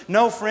Ghost.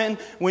 No, friend,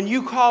 when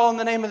you call on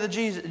the name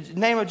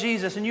of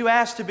Jesus and you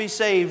ask to be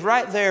saved,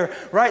 right there,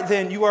 right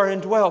then, you are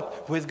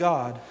indwelt with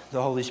God,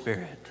 the Holy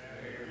Spirit.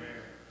 Amen.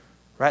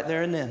 Right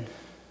there and then.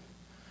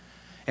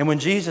 And when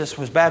Jesus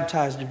was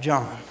baptized of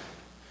John,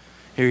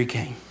 here He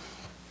came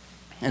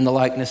in the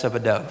likeness of a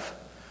dove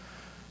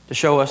to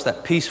show us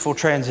that peaceful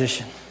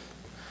transition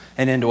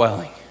and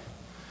indwelling.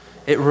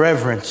 It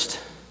reverenced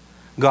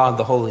God,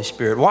 the Holy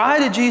Spirit. Why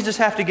did Jesus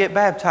have to get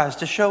baptized?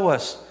 To show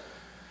us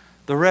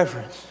the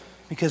reverence.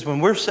 Because when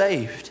we're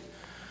saved,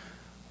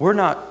 we're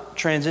not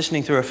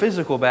transitioning through a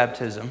physical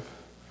baptism.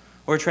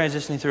 We're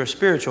transitioning through a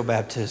spiritual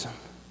baptism.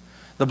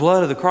 The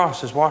blood of the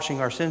cross is washing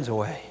our sins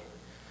away.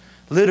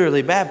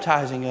 Literally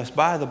baptizing us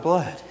by the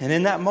blood. And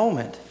in that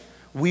moment,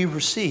 we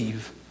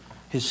receive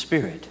His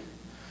Spirit.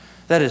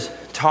 That is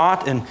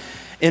taught and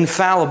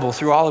infallible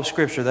through all of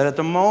Scripture. That at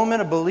the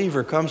moment a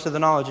believer comes to the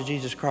knowledge of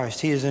Jesus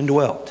Christ, he is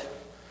indwelt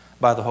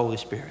by the Holy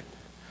Spirit.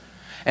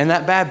 And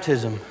that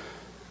baptism,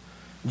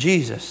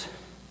 Jesus,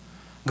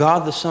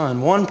 God the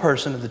Son, one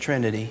person of the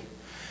Trinity,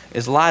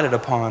 is lighted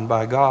upon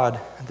by God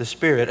the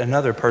Spirit,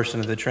 another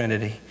person of the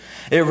Trinity.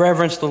 It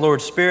reverenced the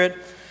Lord's Spirit.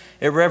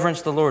 It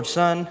reverenced the Lord's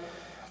Son.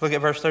 Look at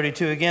verse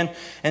 32 again.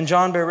 And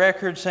John bare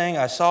record, saying,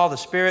 I saw the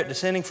Spirit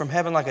descending from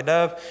heaven like a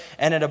dove,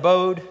 and it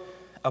abode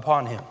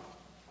upon Him.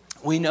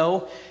 We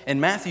know in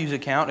Matthew's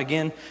account,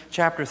 again,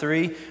 chapter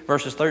 3,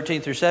 verses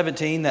 13 through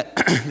 17, that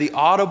the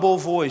audible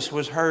voice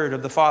was heard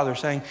of the Father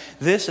saying,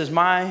 "This is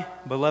my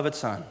beloved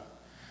Son,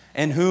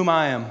 in whom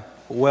I am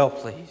well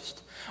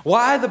pleased."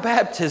 Why the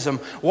baptism?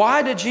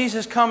 Why did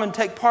Jesus come and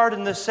take part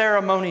in this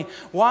ceremony?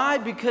 Why?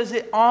 Because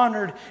it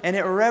honored and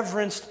it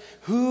reverenced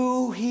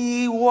who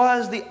He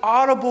was. The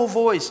audible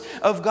voice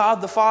of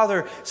God the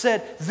Father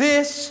said,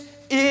 "This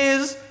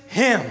is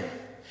Him."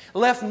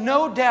 Left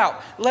no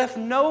doubt, left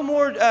no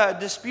more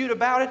dispute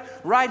about it.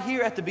 Right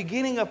here at the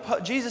beginning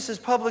of Jesus'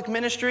 public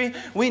ministry,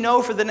 we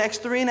know for the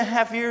next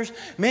 3.5 years,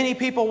 many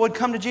people would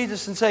come to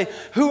Jesus and say,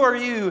 "Who are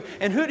you?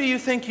 And who do you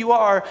think you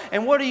are?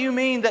 And what do you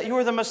mean that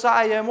you're the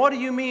Messiah? And what do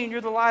you mean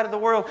you're the light of the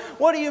world?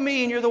 What do you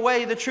mean you're the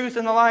way, the truth,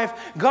 and the life?"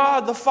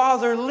 God the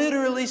Father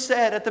literally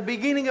said at the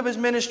beginning of His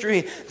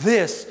ministry,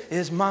 "This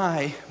is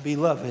my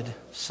beloved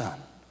Son."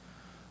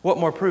 What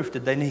more proof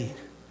did they need?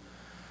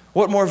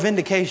 What more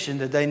vindication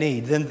did they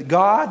need than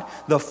God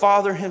the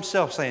Father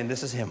Himself saying,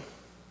 "This is Him.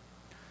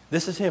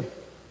 This is Him."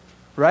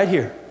 Right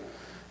here,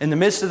 in the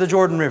midst of the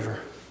Jordan River,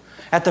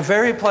 at the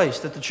very place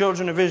that the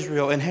children of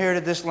Israel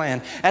inherited this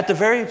land, at the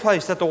very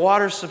place that the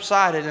waters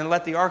subsided and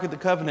let the Ark of the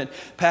Covenant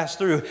pass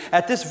through,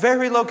 at this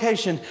very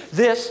location,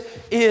 "This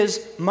is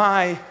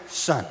my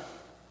Son."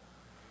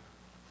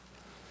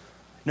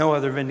 No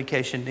other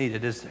vindication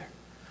needed, is there?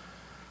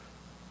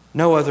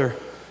 No other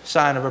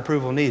sign of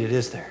approval needed,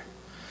 is there?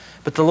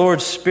 But the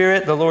Lord's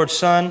Spirit, the Lord's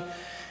Son,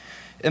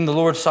 and the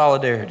Lord's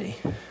solidarity.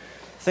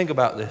 Think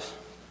about this.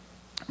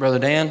 Brother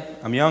Dan,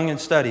 I'm young in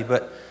study,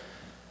 but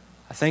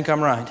I think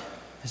I'm right.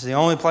 It's the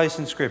only place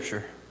in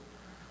Scripture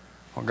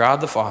where God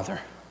the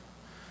Father,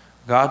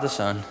 God the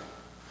Son,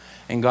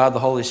 and God the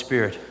Holy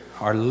Spirit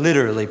are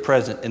literally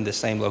present in the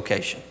same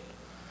location.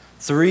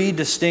 3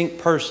 distinct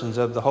persons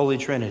of the Holy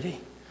Trinity,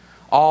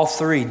 all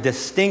 3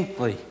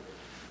 distinctly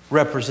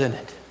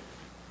represented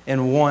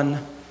in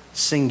one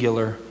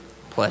singular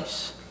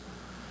place.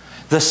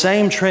 The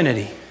same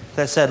Trinity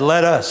that said,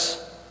 "Let us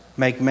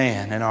make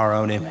man in our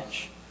own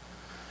image."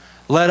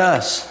 Let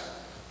us.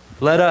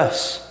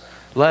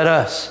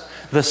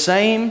 The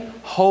same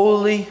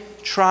holy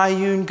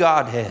triune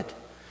Godhead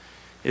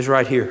is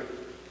right here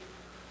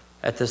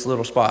at this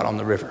little spot on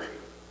the river.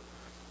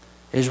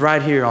 Is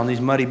right here on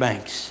these muddy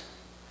banks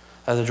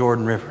of the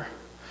Jordan River.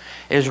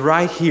 Is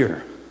right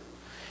here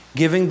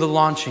giving the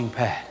launching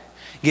pad,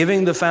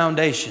 giving the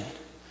foundation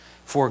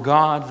for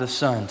God the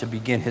Son to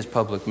begin His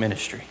public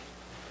ministry.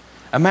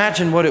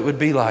 Imagine what it would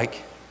be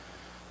like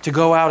to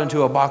go out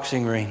into a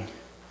boxing ring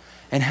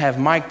and have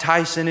Mike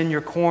Tyson in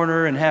your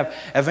corner and have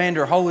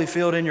Evander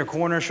Holyfield in your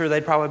corner. Sure,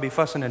 they'd probably be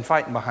fussing and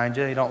fighting behind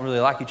you. They don't really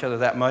like each other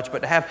that much.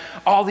 But to have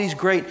all these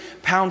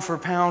great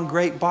pound-for-pound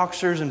great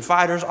boxers and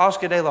fighters,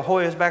 Oscar De La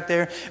Hoya's back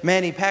there,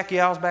 Manny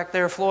Pacquiao's back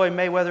there, Floyd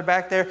Mayweather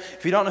back there.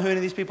 If you don't know who any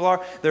of these people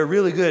are, they're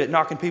really good at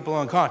knocking people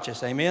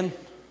unconscious. Amen?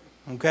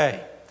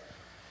 Okay.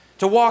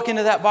 To walk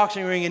into that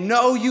boxing ring and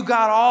know you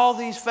got all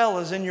these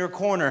fellas in your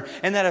corner,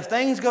 and that if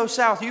things go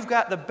south, you've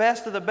got the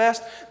best of the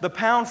best, the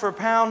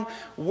pound-for-pound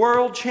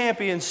world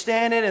champions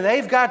standing, and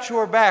they've got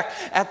your back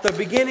at the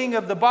beginning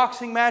of the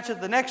boxing match of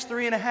the next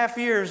 3.5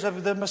 years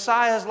of the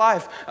Messiah's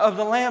life, of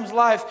the Lamb's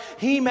life.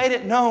 He made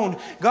it known.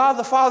 God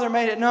the Father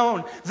made it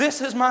known.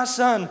 "This is my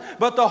Son,"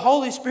 but the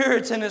Holy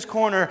Spirit's in His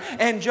corner,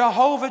 and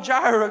Jehovah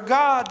Jireh,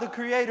 God the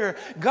Creator,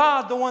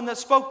 God the one that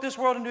spoke this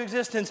world into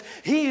existence,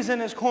 He's in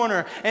His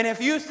corner. And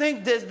if you think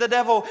that the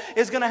devil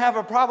is going to have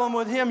a problem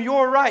with Him,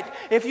 you're right.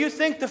 If you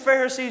think the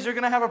Pharisees are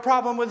going to have a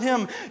problem with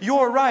Him,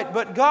 you're right.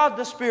 But God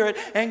the Spirit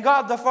and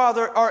God the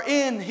Father are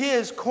in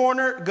His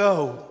corner.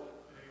 Go.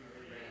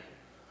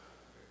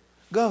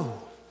 Go.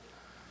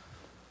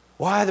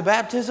 Why the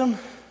baptism?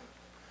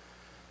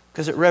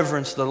 Because it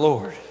reverenced the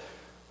Lord.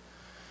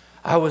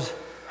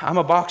 I'm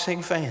a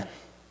boxing fan.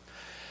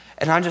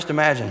 And I just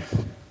imagine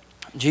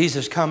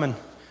Jesus coming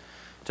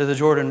to the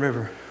Jordan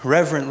River,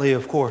 reverently,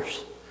 of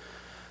course,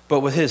 but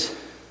with His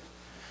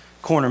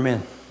corner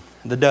men,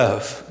 the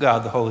dove,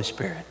 God the Holy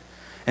Spirit,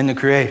 and the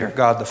Creator,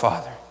 God the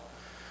Father.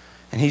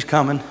 And He's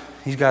coming.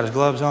 He's got His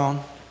gloves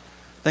on.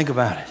 Think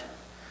about it.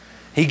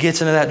 He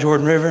gets into that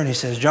Jordan River and He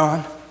says,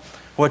 "John,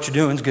 what you're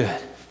doing is good.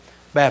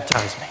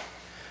 Baptize me.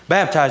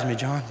 Baptize me,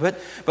 John.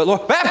 But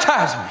Lord,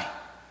 baptize me."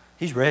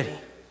 He's ready.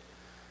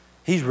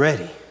 He's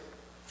ready.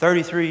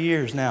 33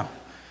 years now,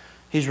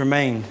 He's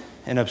remained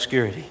in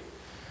obscurity.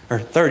 Or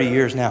 30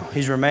 years now,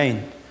 He's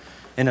remained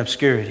in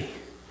obscurity.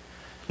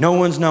 No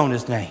one's known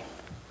His name.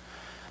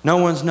 No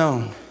one's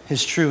known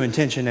His true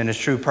intention and His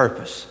true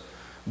purpose.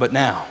 But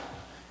now,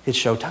 it's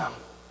showtime.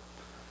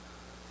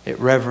 It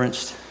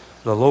reverenced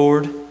the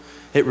Lord.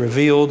 It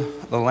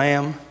revealed the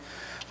Lamb.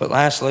 But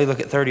lastly, look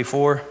at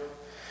 34.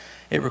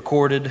 It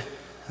recorded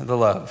the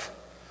love.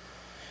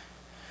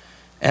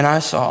 "And I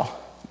saw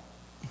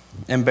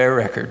and bear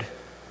record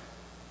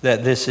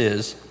that this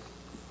is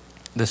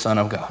the Son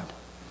of God."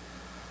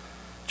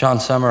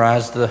 John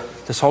summarized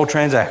this whole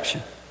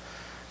transaction,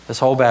 this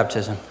whole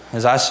baptism,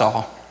 as "I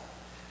saw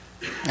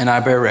and I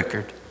bear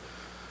record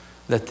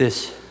that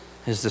this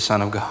is the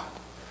Son of God."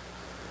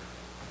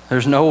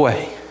 There's no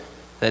way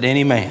that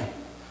any man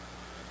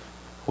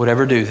would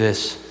ever do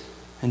this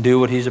and do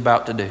what he's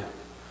about to do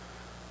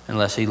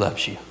unless he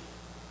loves you.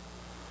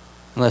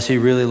 Unless he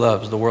really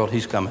loves the world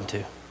he's coming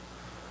to.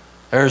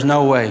 There's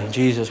no way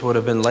Jesus would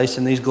have been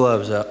lacing these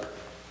gloves up,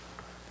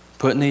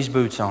 putting these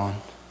boots on,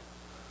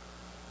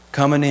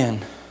 coming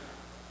in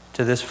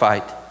to this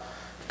fight,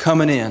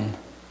 coming in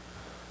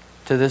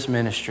to this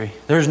ministry.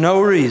 There's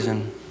no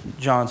reason,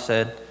 John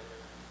said,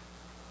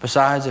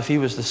 besides if he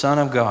was the Son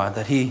of God,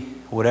 that he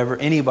would ever,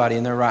 anybody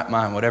in their right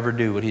mind would ever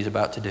do what he's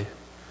about to do.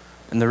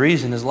 And the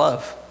reason is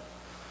love.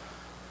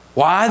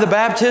 Why the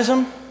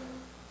baptism?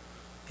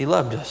 He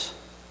loved us.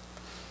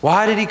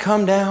 Why did he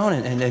come down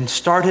and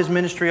start his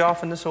ministry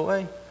off in this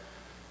way?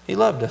 He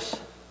loved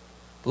us.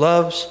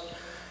 Loves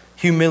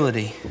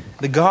humility.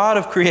 The God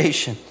of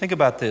creation. Think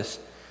about this.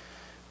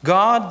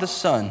 God the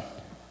Son.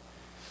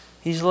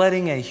 He's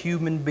letting a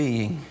human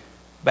being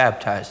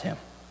baptize him.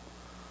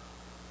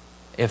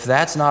 If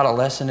that's not a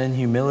lesson in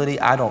humility,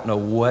 I don't know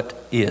what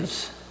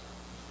is.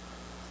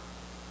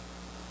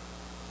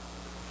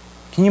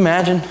 Can you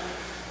imagine?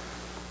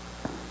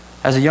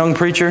 As a young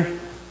preacher,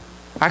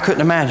 I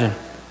couldn't imagine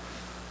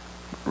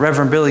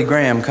Reverend Billy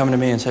Graham coming to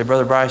me and say,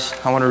 Brother Bryce,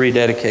 I want to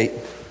rededicate.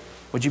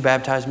 Would you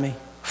baptize me?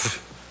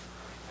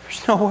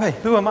 There's no way.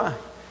 Who am I?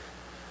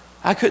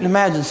 I couldn't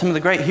imagine some of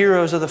the great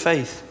heroes of the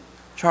faith,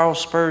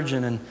 Charles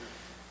Spurgeon and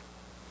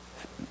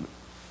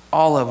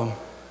all of them,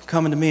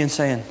 coming to me and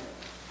saying,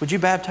 would you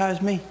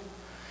baptize me?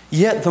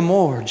 Yet the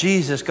more,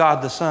 Jesus,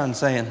 God the Son,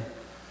 saying,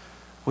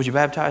 would you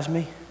baptize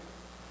me?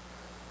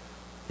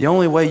 The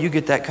only way you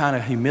get that kind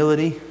of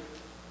humility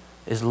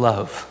is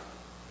love.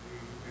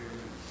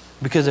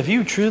 Because if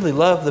you truly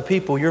love the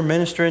people you're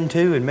ministering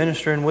to and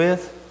ministering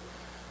with,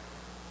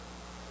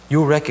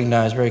 you'll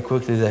recognize very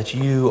quickly that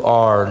you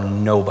are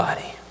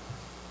nobody.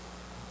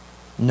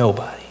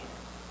 Nobody.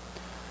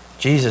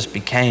 Jesus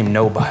became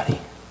nobody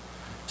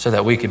so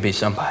that we could be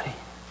somebody.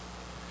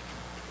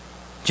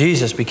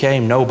 Jesus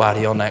became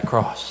nobody on that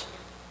cross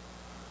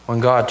when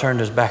God turned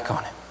his back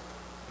on him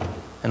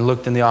and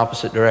looked in the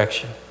opposite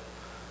direction.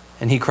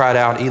 And he cried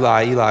out,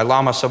 Eli, Eli,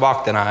 lama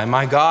sabachthani,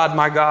 my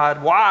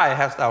God, why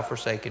hast thou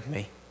forsaken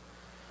me?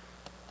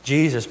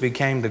 Jesus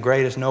became the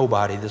greatest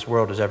nobody this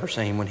world has ever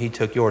seen when he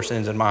took your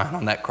sins and mine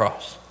on that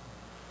cross.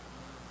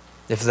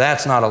 If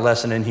that's not a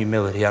lesson in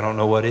humility, I don't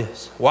know what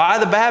is. Why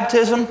the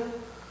baptism?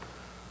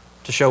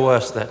 To show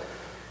us that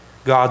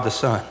God the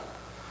Son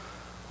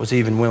was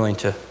even willing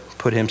to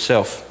put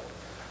himself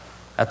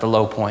at the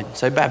low point and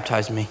say,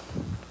 baptize me.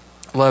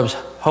 Loves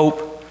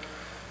hope.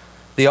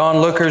 The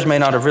onlookers may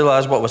not have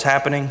realized what was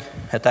happening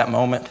at that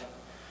moment,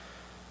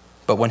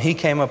 but when he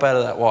came up out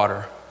of that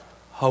water,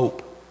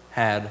 hope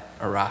had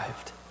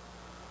arrived.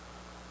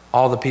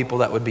 All the people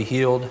that would be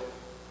healed,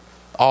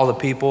 all the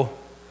people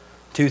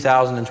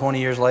 2,020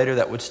 years later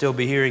that would still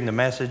be hearing the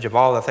message of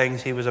all the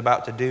things he was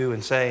about to do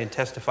and say and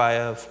testify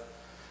of,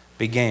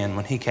 began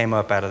when he came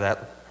up out of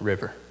that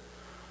river.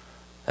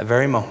 That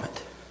very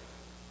moment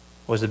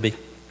was the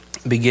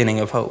beginning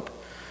of hope.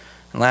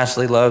 And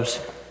lastly,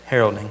 love's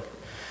heralding.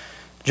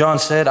 John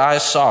said, I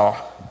saw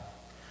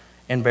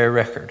and bear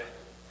record.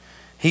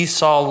 He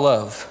saw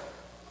love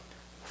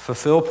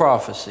fulfill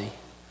prophecy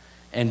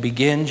and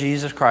begin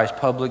Jesus Christ's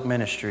public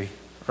ministry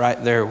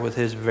right there with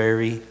his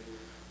very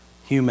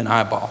human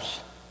eyeballs.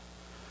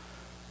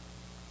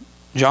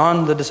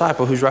 John the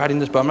disciple who's writing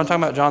this book, I'm not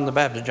talking about John the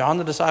Baptist, John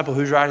the disciple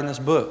who's writing this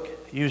book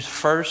used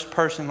first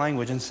person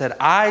language and said,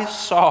 I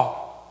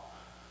saw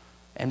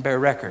and bear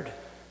record.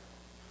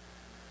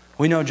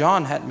 We know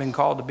John hadn't been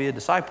called to be a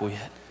disciple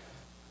yet.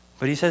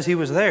 But he says he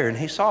was there and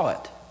he saw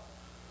it.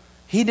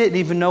 He didn't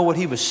even know what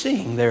he was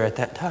seeing there at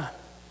that time.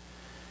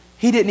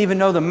 He didn't even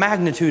know the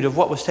magnitude of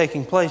what was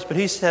taking place. But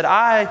he said,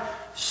 I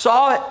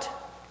saw it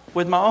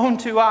with my own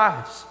two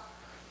eyes.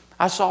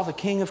 I saw the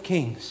King of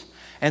Kings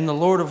and the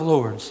Lord of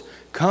Lords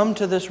come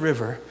to this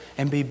river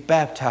and be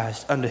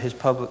baptized unto his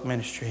public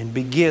ministry and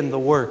begin the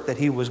work that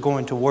he was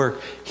going to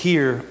work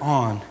here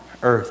on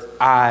earth.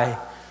 I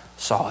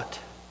saw it.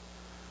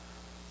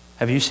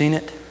 Have you seen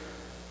it?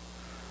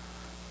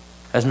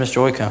 As Miss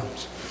Joy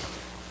comes.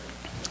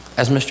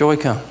 As Miss Joy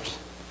comes.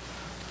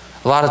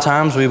 A lot of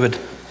times we would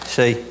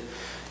say,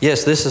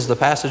 yes, this is the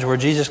passage where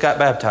Jesus got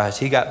baptized.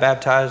 He got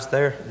baptized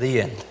there,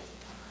 the end.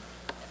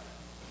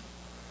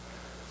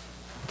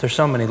 There's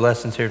so many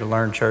lessons here to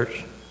learn,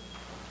 church.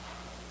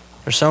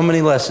 There's so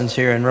many lessons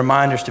here and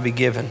reminders to be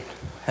given.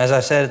 As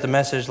I said at the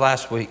message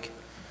last week,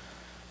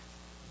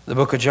 the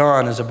book of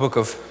John is a book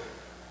of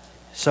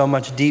so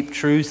much deep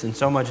truth and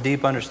so much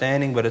deep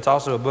understanding, but it's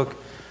also a book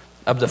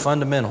of the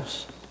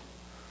fundamentals.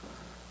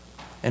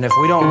 And if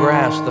we don't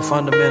grasp the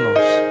fundamentals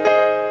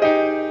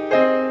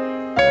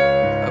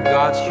of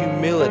God's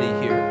humility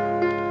here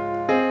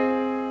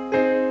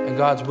and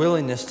God's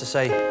willingness to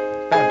say,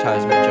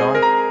 baptize me,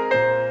 John.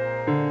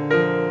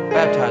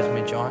 Baptize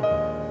me, John.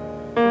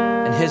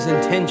 And his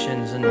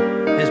intentions and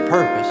his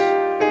purpose.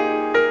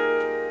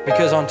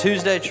 Because on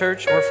Tuesday,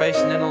 church, we're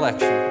facing an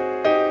election.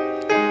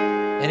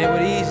 And it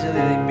would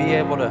easily be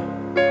able to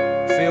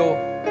feel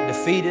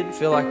defeated,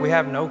 feel like we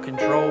have no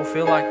control,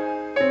 feel like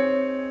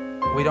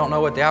we don't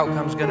know what the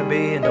outcome's going to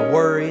be, and to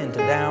worry and to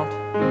doubt.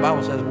 The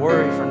Bible says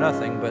worry for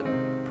nothing, but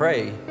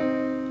pray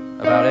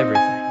about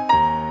everything.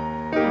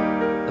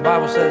 The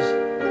Bible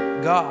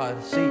says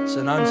God seats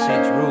and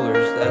unseats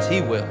rulers as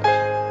He wills.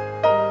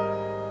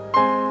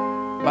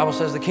 The Bible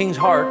says the king's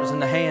heart is in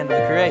the hand of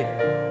the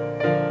Creator.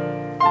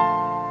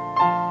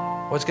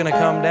 What's going to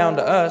come down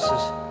to us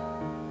is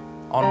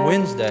on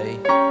Wednesday,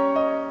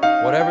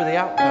 whatever the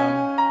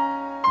outcome,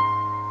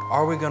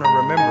 are we going to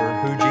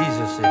remember who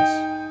Jesus is?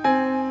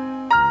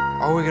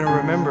 Are we going to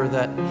remember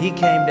that He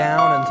came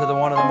down into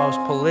one of the most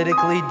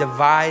politically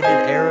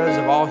divided eras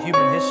of all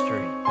human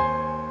history,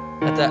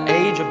 at the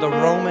age of the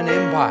Roman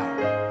Empire?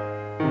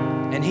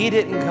 And He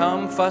didn't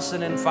come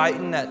fussing and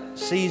fighting at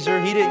Caesar.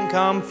 He didn't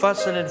come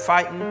fussing and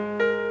fighting,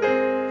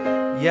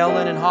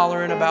 yelling and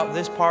hollering about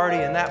this party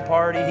and that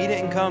party. He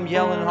didn't come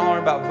yelling and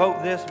hollering about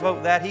vote this,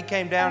 vote that. He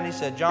came down and He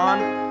said, John,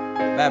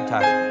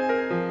 baptize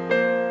me,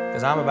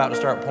 because I'm about to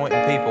start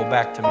pointing people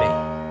back to me.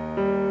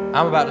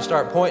 I'm about to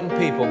start pointing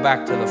people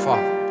back to the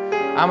Father.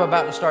 I'm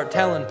about to start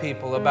telling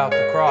people about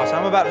the cross.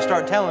 I'm about to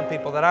start telling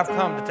people that I've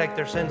come to take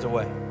their sins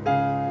away.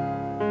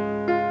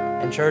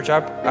 And church, I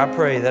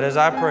pray that as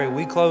I pray,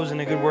 we close in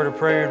a good word of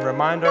prayer and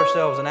remind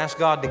ourselves and ask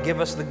God to give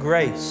us the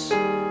grace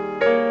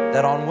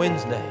that on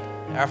Wednesday,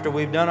 after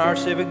we've done our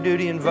civic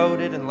duty and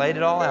voted and laid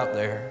it all out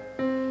there,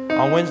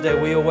 on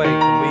Wednesday we awake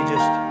and we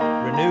just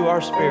renew our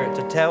spirit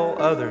to tell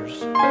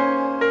others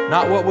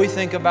not what we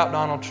think about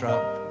Donald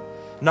Trump,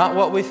 not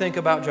what we think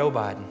about Joe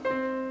Biden,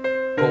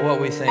 but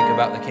what we think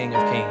about the King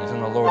of Kings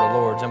and the Lord of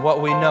Lords, and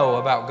what we know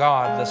about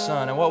God the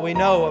Son, and what we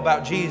know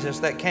about Jesus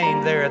that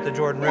came there at the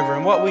Jordan River,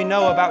 and what we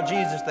know about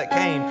Jesus that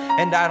came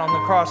and died on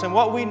the cross, and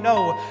what we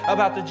know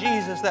about the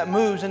Jesus that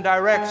moves and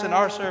directs in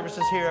our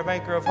services here at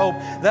Anchor of Hope,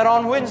 that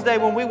on Wednesday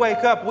when we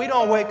wake up, we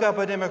don't wake up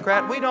a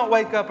Democrat, we don't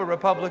wake up a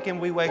Republican,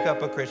 we wake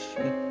up a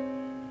Christian.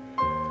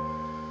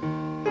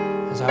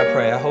 As I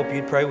pray, I hope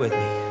you'd pray with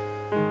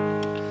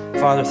me.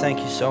 Father, thank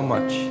you so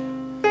much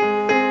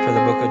for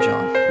the book of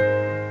John.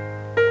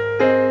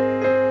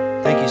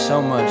 Thank you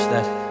so much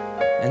that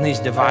in these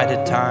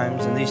divided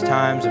times, in these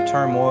times of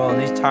turmoil, in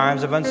these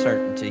times of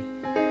uncertainty,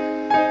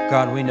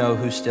 God, we know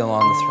who's still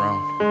on the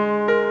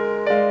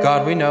throne.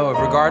 God, we know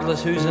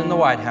regardless who's in the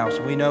White House,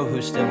 we know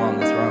who's still on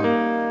the throne.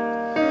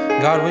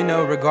 God, we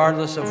know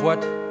regardless of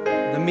what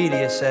the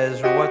media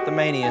says or what the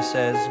mania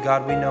says,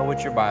 God, we know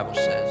what your Bible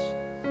says.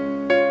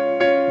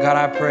 God,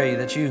 I pray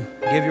that you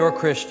give your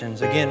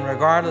Christians, again,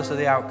 regardless of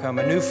the outcome,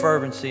 a new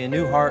fervency, a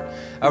new heart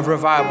of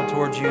revival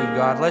towards you,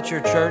 God. Let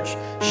your church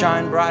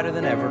shine brighter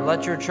than ever.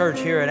 Let your church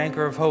here at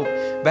Anchor of Hope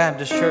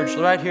Baptist Church,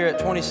 right here at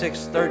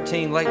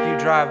 2613 Lakeview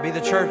Drive, be the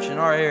church in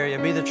our area,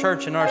 be the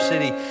church in our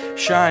city,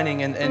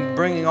 shining and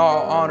bringing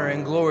all honor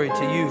and glory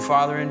to you,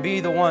 Father, and be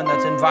the one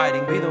that's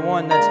inviting, be the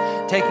one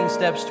that's taking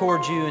steps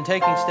towards you and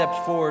taking steps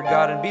forward,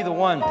 God, and be the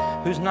one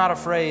who's not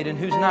afraid and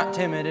who's not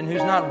timid and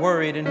who's not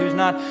worried and who's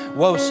not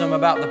woesome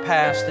about the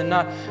past and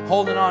not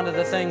holding on to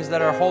the things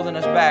that are holding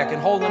us back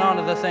and holding on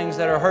to the things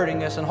that are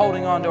hurting us and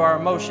holding on to our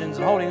emotions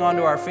and holding on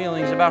to our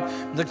feelings about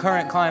the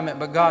current climate,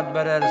 but God,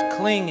 that is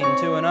clinging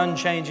to an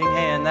unchanging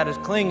hand, that is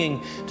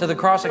clinging to the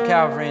cross of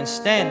Calvary and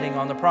standing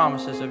on the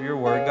promises of your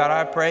word. God,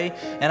 I pray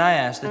and I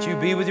ask that you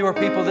be with your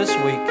people this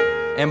week,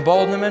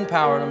 embolden them,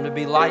 empower them to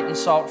be light and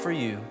salt for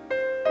you.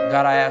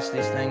 God, I ask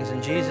these things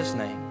in Jesus'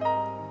 name.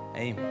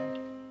 Amen.